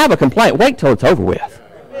 if you have a complaint, wait till it's over with.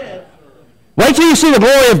 Wait till you see the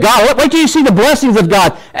glory of God. Wait till you see the blessings of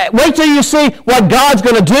God. Wait till you see what God's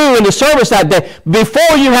going to do in the service that day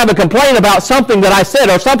before you have a complaint about something that I said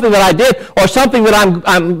or something that I did or something that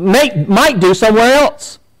I might do somewhere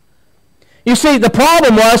else. You see, the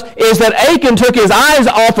problem is that Achan took his eyes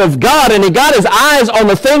off of God and he got his eyes on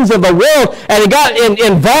the things of the world and he got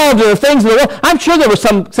involved in the things of the world. I'm sure there was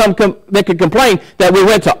some that could complain that we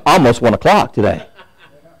went to almost 1 o'clock today.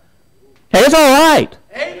 Hey, it's all right.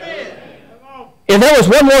 Amen. If there was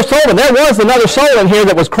one more soul, and there was another soul in here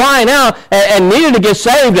that was crying out and needed to get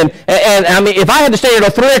saved, and if I had to stay here till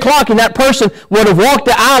 3 o'clock and that person would have walked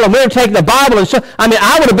the aisle and we would have taken the Bible and so,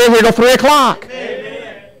 I would have been here till 3 o'clock. Amen.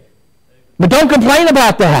 But don't complain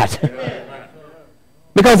about that.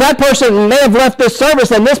 Because that person may have left this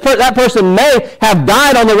service and that person may have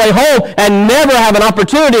died on the way home and never have an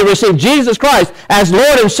opportunity to receive Jesus Christ as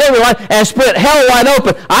Lord and Savior and split hell wide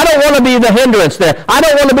open. I don't want to be the hindrance there. I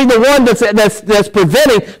don't want to be the one that's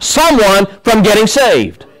preventing someone from getting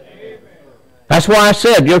saved. That's why I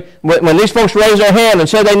said, when these folks raised their hand and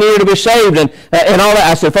said they needed to be saved and all that,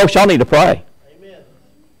 I said, folks, y'all need to pray. Amen.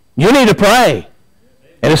 You need to pray.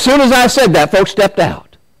 And as soon as I said that, folks stepped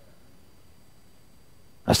out.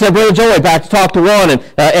 I sent Brother Joey back to talk to one, and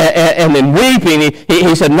then weeping,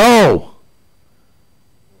 he said, no.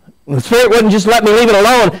 The Spirit wouldn't just let me leave it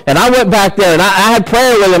alone. And I went back there, and I had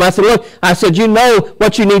prayer with him. I said, look, you know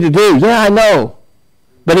what you need to do. Yeah, I know.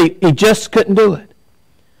 But he just couldn't do it.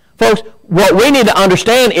 Folks, what we need to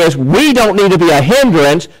understand is we don't need to be a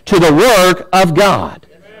hindrance to the work of God.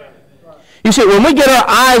 You see, when we get our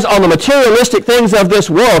eyes on the materialistic things of this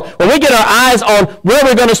world, when we get our eyes on where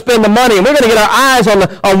we're going to spend the money, and we're going to get our eyes on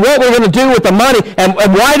what we're going to do with the money, and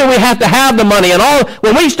why do we have to have the money, and all,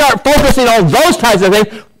 when we start focusing on those types of things,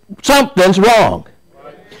 something's wrong.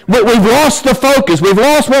 We've lost the focus. We've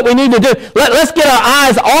lost what we need to do. Let's get our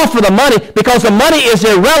eyes off of the money because the money is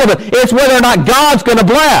irrelevant. It's whether or not God's going to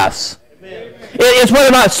bless. It's whether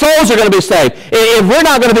or not souls are going to be saved. If we're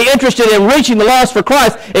not going to be interested in reaching the lost for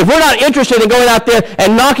Christ, if we're not interested in going out there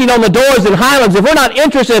and knocking on the doors in Highlands, if we're not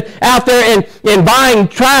interested out there in buying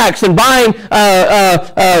tracts and buying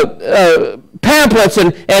pamphlets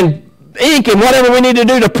and ink and whatever we need to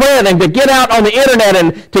do to print and to get out on the internet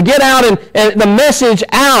and to get out and the message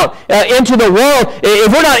out into the world,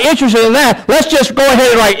 if we're not interested in that, let's just go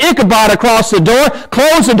ahead and write Ichabod across the door,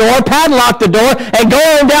 close the door, padlock the door, and go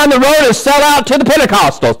on down the road and sell out to the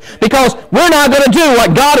Pentecostals. Because we're not going to do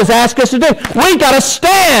what God has asked us to do. We've got to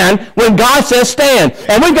stand when God says stand.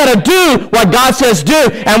 And we've got to do what God says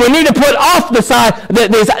do. And we need to put off the side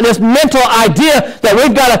this mental idea that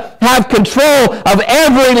we've got to have control of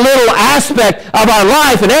every little aspect of our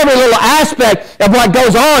life and every little aspect of what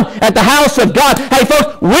goes on at the house of God. Hey,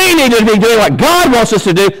 folks, we need to be doing what God wants us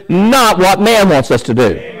to do, not what man wants us to do.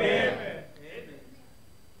 Amen.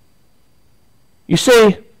 You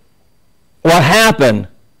see, what happened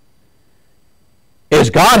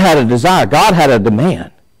is God had a desire. God had a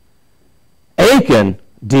demand. Achan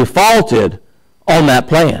defaulted on that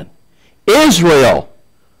plan. Israel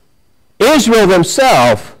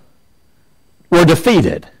themselves were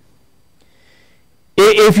defeated.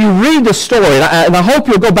 If you read the story, and I hope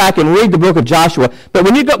you'll go back and read the book of Joshua, but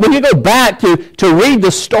when you go back to read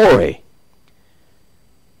the story,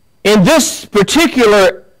 in this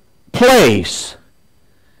particular place,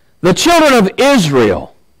 the children of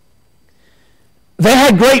Israel, they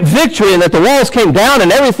had great victory in that the walls came down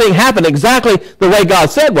and everything happened exactly the way God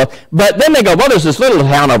said was. But then they go, well, there's this little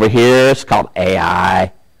town over here. It's called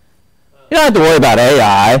Ai. You don't have to worry about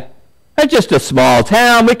Ai. It's just a small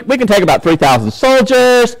town. We can take about 3,000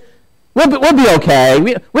 soldiers. We'll be okay.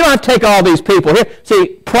 We don't have to take all these people here. See,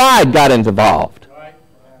 pride got involved.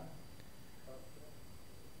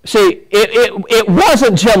 See, it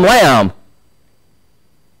wasn't Jim Lamb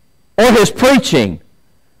or his preaching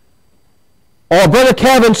or Brother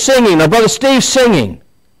Kevin singing or Brother Steve singing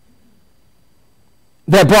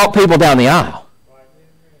that brought people down the aisle.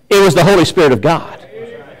 It was the Holy Spirit of God.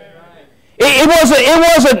 It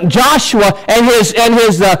wasn't Joshua and his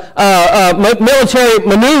military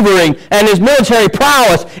maneuvering and his military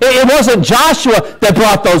prowess. It wasn't Joshua that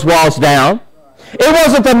brought those walls down. It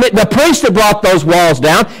wasn't the priest that brought those walls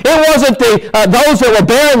down. It wasn't those that were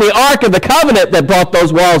bearing the Ark of the Covenant that brought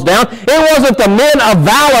those walls down. It wasn't the men of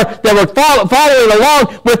valor that were following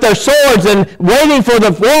along with their swords and waiting for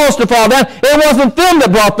the walls to fall down. It wasn't them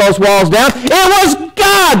that brought those walls down. It was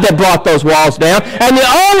God that brought those walls down. And the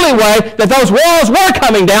only way that those walls were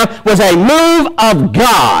coming down was a move of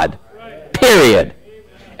God. Period.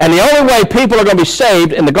 And the only way people are going to be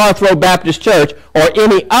saved in the Garth Road Baptist Church or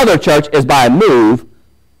any other church is by a move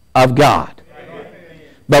of God.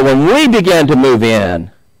 But when we begin to move in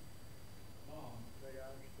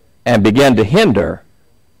and begin to hinder,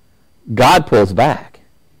 God pulls back.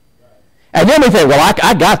 And then we think, well,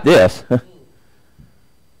 I got this.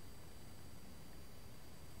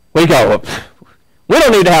 We go, we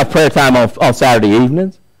don't need to have prayer time on Saturday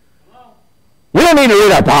evenings. We don't need to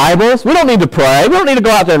read our Bibles. We don't need to pray. We don't need to go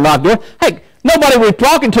out there and knock doors. Hey, nobody we're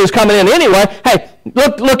talking to is coming in anyway. Hey,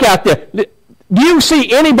 look out there. Do you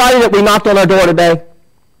see anybody that we knocked on our door today?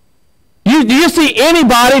 Do you see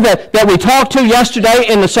anybody that we talked to yesterday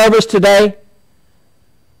in the service today?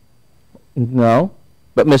 No.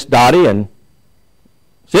 But Miss Dottie and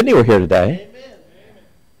Sydney were here today.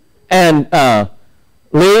 Amen. And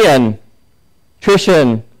Lee and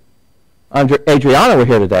Tricia and Adriana were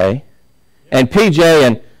here today. And PJ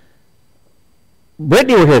and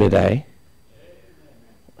Brittany were here today.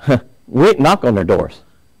 We didn't knock on their doors.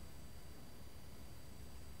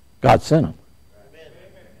 God sent them.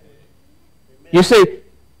 You see,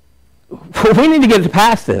 we need to get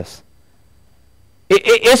past this.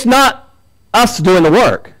 It's not us doing the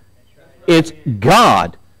work. It's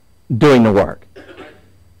God doing the work.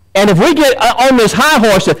 And if we get on this high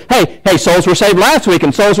horse of, hey, souls were saved last week,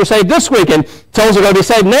 and souls were saved this week, and souls are going to be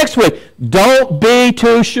saved next week, don't be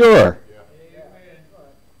too sure.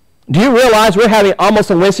 Do you realize we're having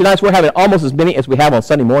almost on Wednesday nights, we're having almost as many as we have on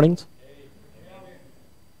Sunday mornings?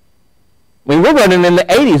 I mean, we're running in the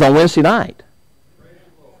 80s on Wednesday night.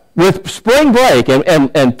 With spring break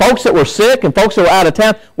and folks that were sick and folks that were out of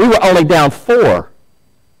town, we were only down 4.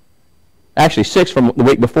 Actually, 6 from the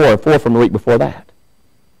week before and 4 from the week before that.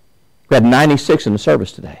 We had 96 in the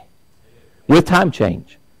service today with time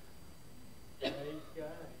change.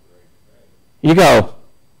 You go,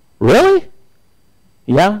 really?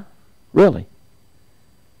 Yeah, really.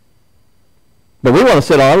 But we want to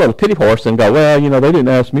sit on our little pity horse and go, well, they didn't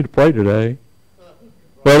ask me to pray today.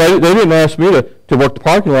 Well, they didn't ask me to work the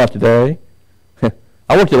parking lot today.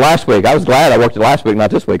 I worked it last week. I was glad I worked it last week,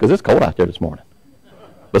 not this week, because it's cold out there this morning.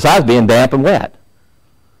 Besides being damp and wet.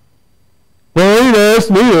 Well, they didn't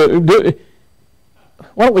ask me to do it.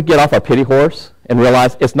 Why don't we get off our pity horse and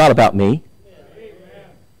realize it's not about me.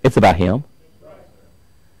 It's about Him.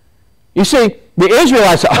 You see, the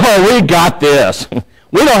Israelites said, oh, we got this.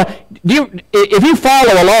 If you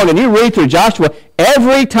follow along and you read through Joshua,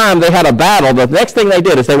 every time they had a battle, the next thing they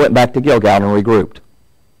did is they went back to Gilgal and regrouped.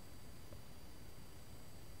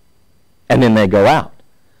 And then they go out.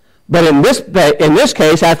 But in this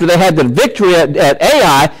case, after they had the victory at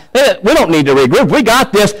Ai, we don't need to regroup. We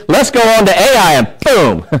got this. Let's go on to Ai, and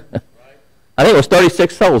boom. I think it was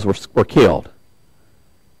 36 souls were killed.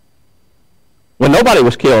 When nobody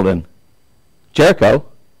was killed in Jericho.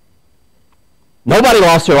 Nobody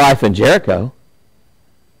lost their life in Jericho.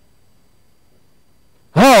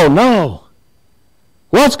 Oh, no.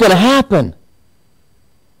 What's going to happen?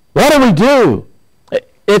 What do we do?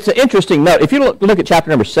 It's an interesting note. If you look at chapter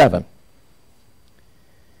number 7,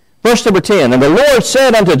 verse number 10, and the Lord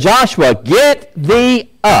said unto Joshua, get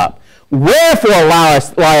thee up. Wherefore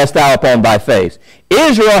liest thou upon thy face?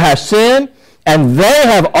 Israel has sinned, and they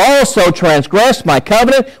have also transgressed my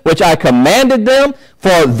covenant, which I commanded them,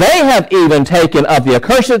 for they have even taken of the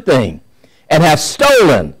accursed thing, and have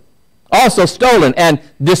stolen, and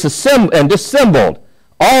dissembled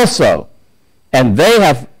also, and they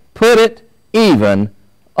have put it even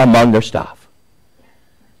among their stuff.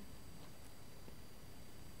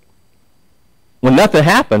 When nothing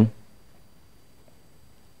happened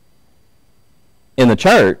in the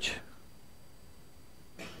church,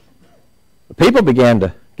 the people began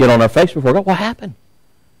to get on their face before God. What happened?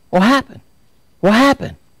 What happened? What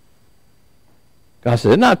happened? God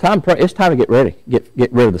says, it's not time to pray. It's time to get ready. Get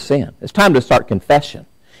rid of the sin. It's time to start confession.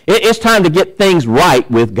 It's time to get things right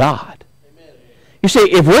with God. Amen. You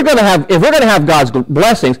see, if we're going to have God's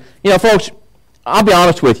blessings, folks, I'll be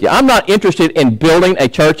honest with you. I'm not interested in building a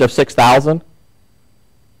church of 6,000.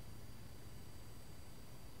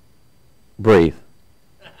 Breathe.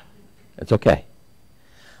 It's okay.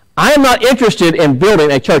 I am not interested in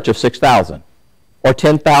building a church of 6,000 or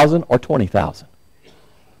 10,000 or 20,000.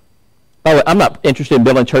 Oh, I'm not interested in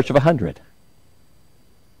building a church of 100.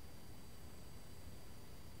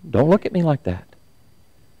 Don't look at me like that.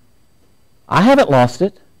 I haven't lost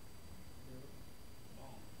it.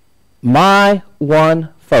 My one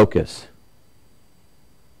focus.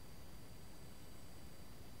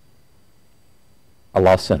 I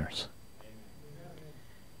lost sinners.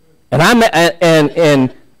 And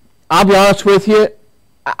I'll be honest with you,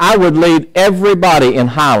 I would lead everybody in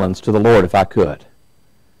Highlands to the Lord if I could,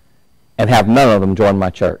 and have none of them join my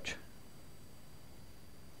church.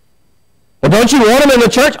 Well, don't you want them in the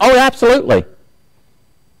church? Oh, absolutely.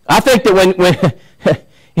 I think that when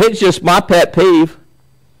it's just my pet peeve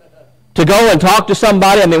to go and talk to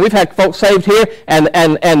somebody. I mean, we've had folks saved here, and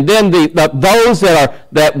then those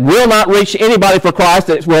that will not reach anybody for Christ,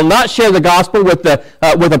 that will not share the gospel with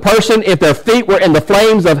a person if their feet were in the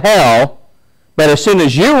flames of hell. But as soon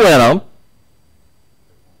as you win them,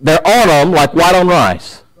 they're on them like white on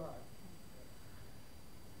rice.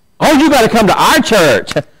 Oh, you got to come to our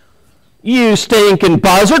church. You stinking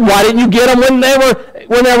buzzard! Why didn't you get them when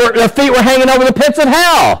their feet were hanging over the pits of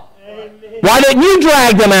hell? Why didn't you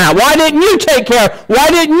drag them out? Why didn't you take care? Why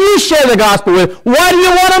didn't you share the gospel with them? Why do you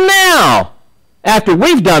want them now? After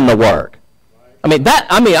we've done the work.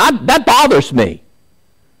 That bothers me.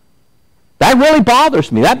 That really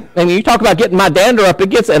bothers me. You talk about getting my dander up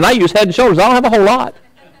against it, and I use Head and Shoulders. I don't have a whole lot.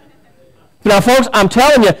 Now, folks, I'm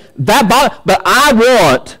telling you, but I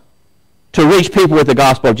want to reach people with the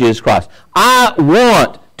gospel of Jesus Christ. I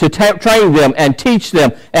want to train them and teach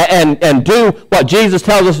them and do what Jesus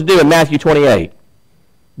tells us to do in Matthew 28.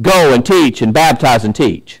 Go and teach and baptize and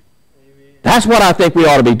teach. Amen. That's what I think we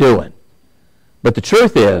ought to be doing. But the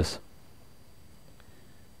truth is,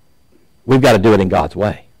 we've got to do it in God's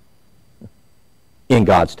way, in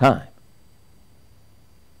God's time,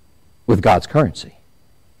 with God's currency.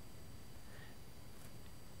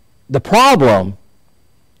 The problem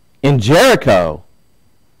in Jericho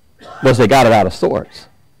was they got it out of sorts.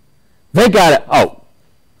 They got it, oh,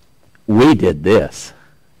 we did this.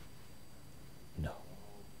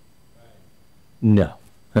 No.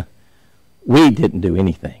 We didn't do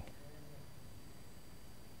anything.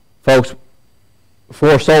 Folks,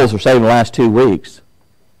 4 souls were saved in the last 2 weeks,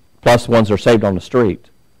 plus ones that are saved on the street.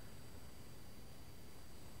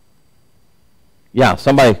 Yeah,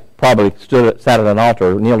 somebody probably sat at an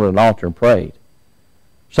altar, kneeled at an altar and prayed.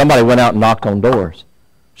 Somebody went out and knocked on doors.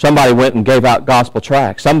 Somebody went and gave out gospel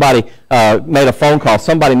tracts. Somebody made a phone call.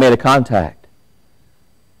 Somebody made a contact.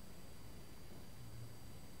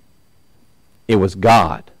 It was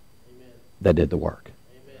God that did the work.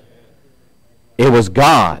 It was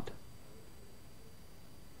God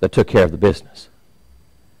that took care of the business.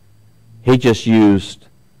 He just used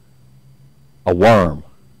a worm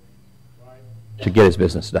to get his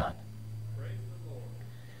business done.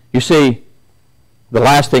 You see, the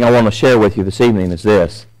last thing I want to share with you this evening is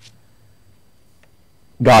this.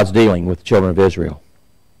 God's dealing with the children of Israel.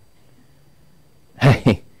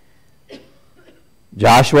 Hey,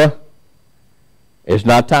 Joshua, it's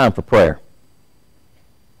not time for prayer.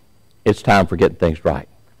 It's time for getting things right.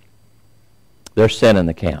 There's sin in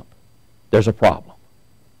the camp. There's a problem.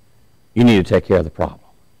 You need to take care of the problem.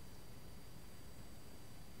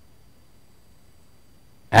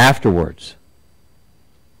 Afterwards,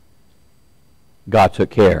 God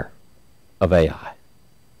took care of Ai.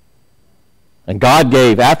 And God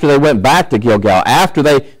gave, after they went back to Gilgal, after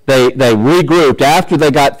they regrouped, after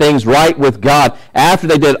they got things right with God, after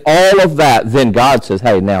they did all of that, then God says,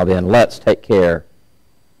 hey, now then, let's take care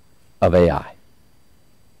of Ai.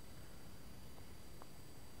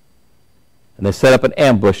 And they set up an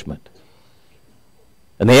ambushment.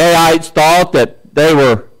 And the Aites thought that they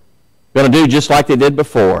were going to do just like they did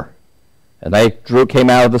before. And they came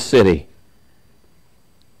out of the city.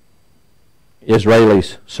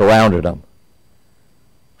 Israelis surrounded them.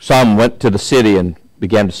 Some went to the city and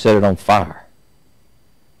began to set it on fire.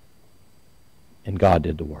 And God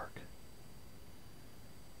did the work.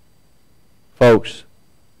 Folks,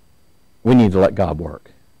 we need to let God work.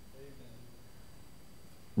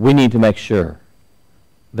 We need to make sure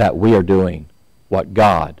that we are doing what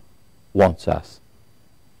God wants us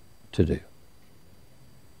to do.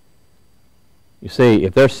 You see,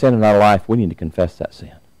 if there's sin in our life, we need to confess that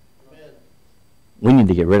sin. We need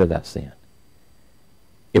to get rid of that sin.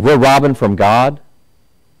 If we're robbing from God,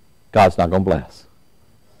 God's not going to bless.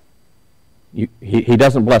 He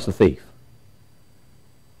doesn't bless a thief.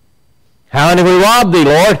 How have we robbed thee,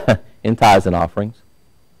 Lord? In tithes and offerings.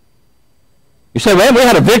 You say, man, we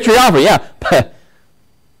had a victory offering. Yeah.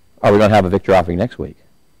 Are we going to have a victory offering next week?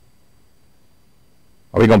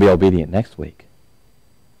 Are we going to be obedient next week?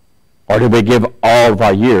 Or did we give all of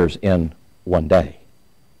our years in one day?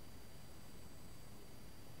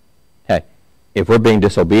 Hey, if we're being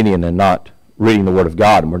disobedient and not reading the Word of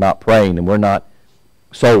God, and we're not praying, and we're not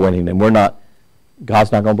soul winning, and we're not,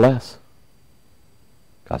 God's not going to bless.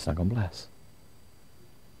 God's not going to bless.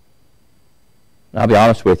 And I'll be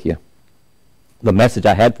honest with you. The message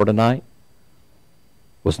I had for tonight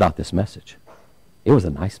was not this message. It was a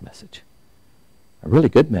nice message. A really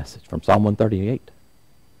good message from Psalm 138.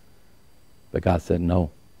 But God said,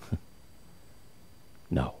 no.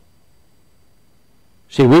 No.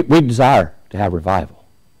 See, we desire to have revival.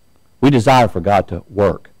 We desire for God to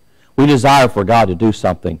work. We desire for God to do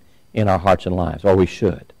something in our hearts and lives, or we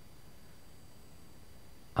should.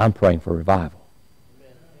 I'm praying for revival.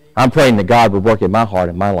 I'm praying that God would work in my heart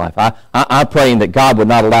and my life. I'm praying that God would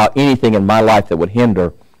not allow anything in my life that would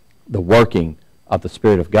hinder the working of the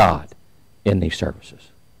Spirit of God in these services.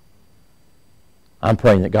 I'm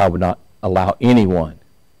praying that God would not allow anyone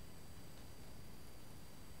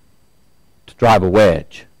to drive a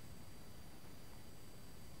wedge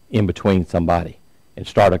in between somebody and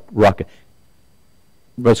start a ruckus.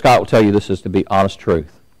 Brother Scott will tell you this is to be honest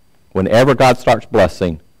truth. Whenever God starts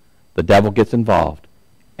blessing, the devil gets involved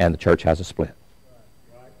and the church has a split.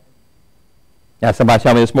 Now somebody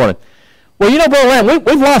tell me this morning, well, you know, Brother Lamb,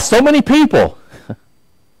 we've lost so many people. Go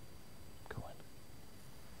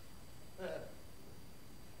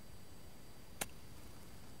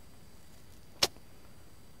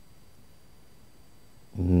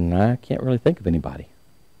on. I can't really think of anybody.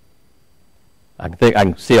 I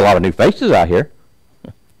can see a lot of new faces out here.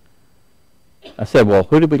 I said, well,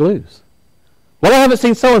 who did we lose? Well, I haven't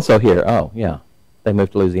seen so-and-so here. Oh, yeah. They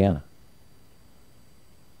moved to Louisiana.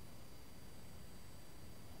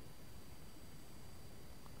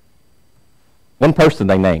 One person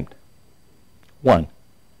they named. One.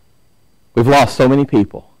 We've lost so many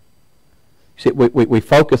people. See, we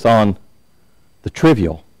focus on the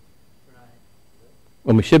trivial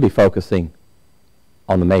when we should be focusing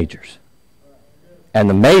on the majors. And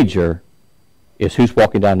the major is who's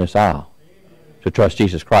walking down this aisle to trust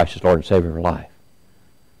Jesus Christ as Lord and Savior of their life.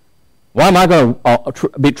 Why am I going to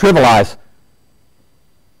trivialize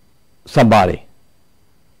somebody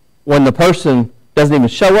when the person doesn't even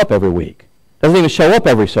show up every week, doesn't even show up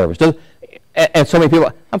every service? And so many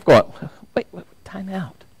people, I'm going, wait, time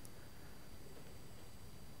out.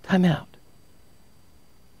 Time out.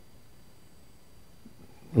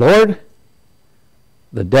 Lord,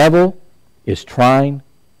 the devil is trying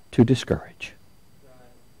to discourage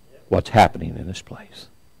what's happening in this place.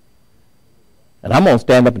 And I'm going to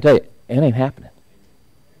stand up and tell you, it ain't happening.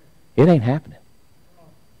 It ain't happening.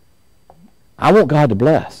 I want God to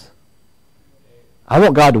bless. I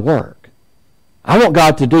want God to work. I want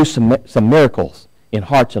God to do some miracles in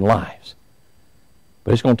hearts and lives.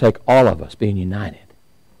 But it's going to take all of us being united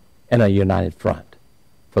in a united front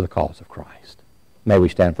for the cause of Christ. May we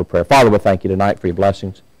stand for prayer. Father, we thank you tonight for your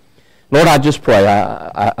blessings. Lord, I just pray.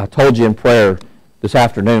 I told you in prayer this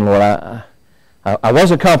afternoon, Lord, I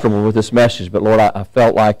wasn't comfortable with this message, but Lord, I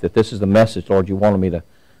felt like that this is the message, Lord, you wanted me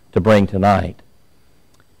to bring tonight.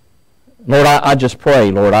 Lord, I just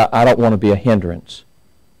pray, Lord, I don't want to be a hindrance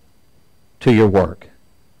to your work.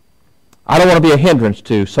 I don't want to be a hindrance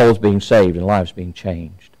to souls being saved and lives being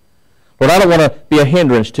changed. Lord, I don't want to be a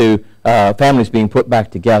hindrance to families being put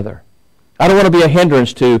back together. I don't want to be a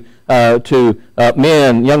hindrance to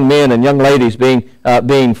young men and young ladies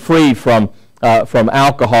being freed from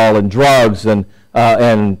alcohol and drugs and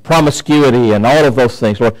promiscuity and all of those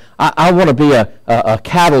things, Lord. I want to be a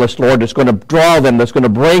catalyst, Lord, that's going to draw them, that's going to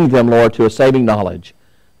bring them, Lord, to a saving knowledge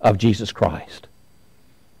of Jesus Christ.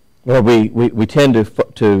 Lord, we tend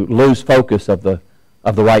to lose focus of the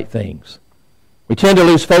right things. We tend to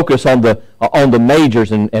lose focus on the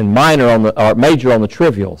majors and minor on or major on the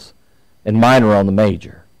trivials and minor on the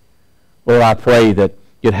major. Lord, I pray that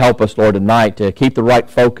you'd help us, Lord, tonight to keep the right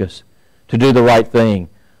focus, to do the right thing.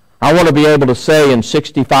 I want to be able to say in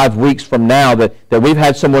 65 weeks from now that we've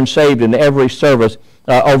had someone saved in every service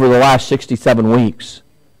over the last 67 weeks.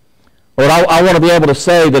 Lord, I want to be able to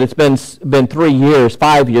say that it's been 3 years,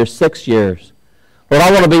 5 years, 6 years. Lord,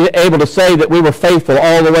 I want to be able to say that we were faithful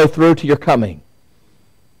all the way through to your coming.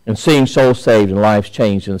 and seeing souls saved and lives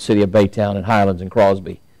changed in the city of Baytown and Highlands and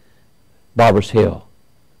Crosby, Barbers Hill,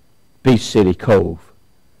 Beach City, Cove.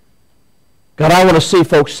 God, I want to see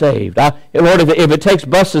folks saved. Lord, if it takes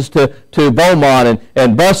buses to Beaumont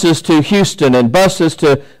and buses to Houston and buses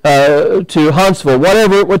to Huntsville,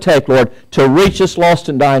 whatever it would take, Lord, to reach this lost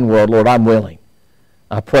and dying world, Lord, I'm willing.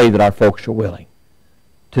 I pray that our folks are willing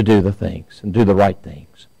to do the things and do the right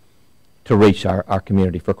things to reach our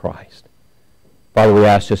community for Christ. Father, we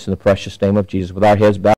ask this in the precious name of Jesus with our heads bowed.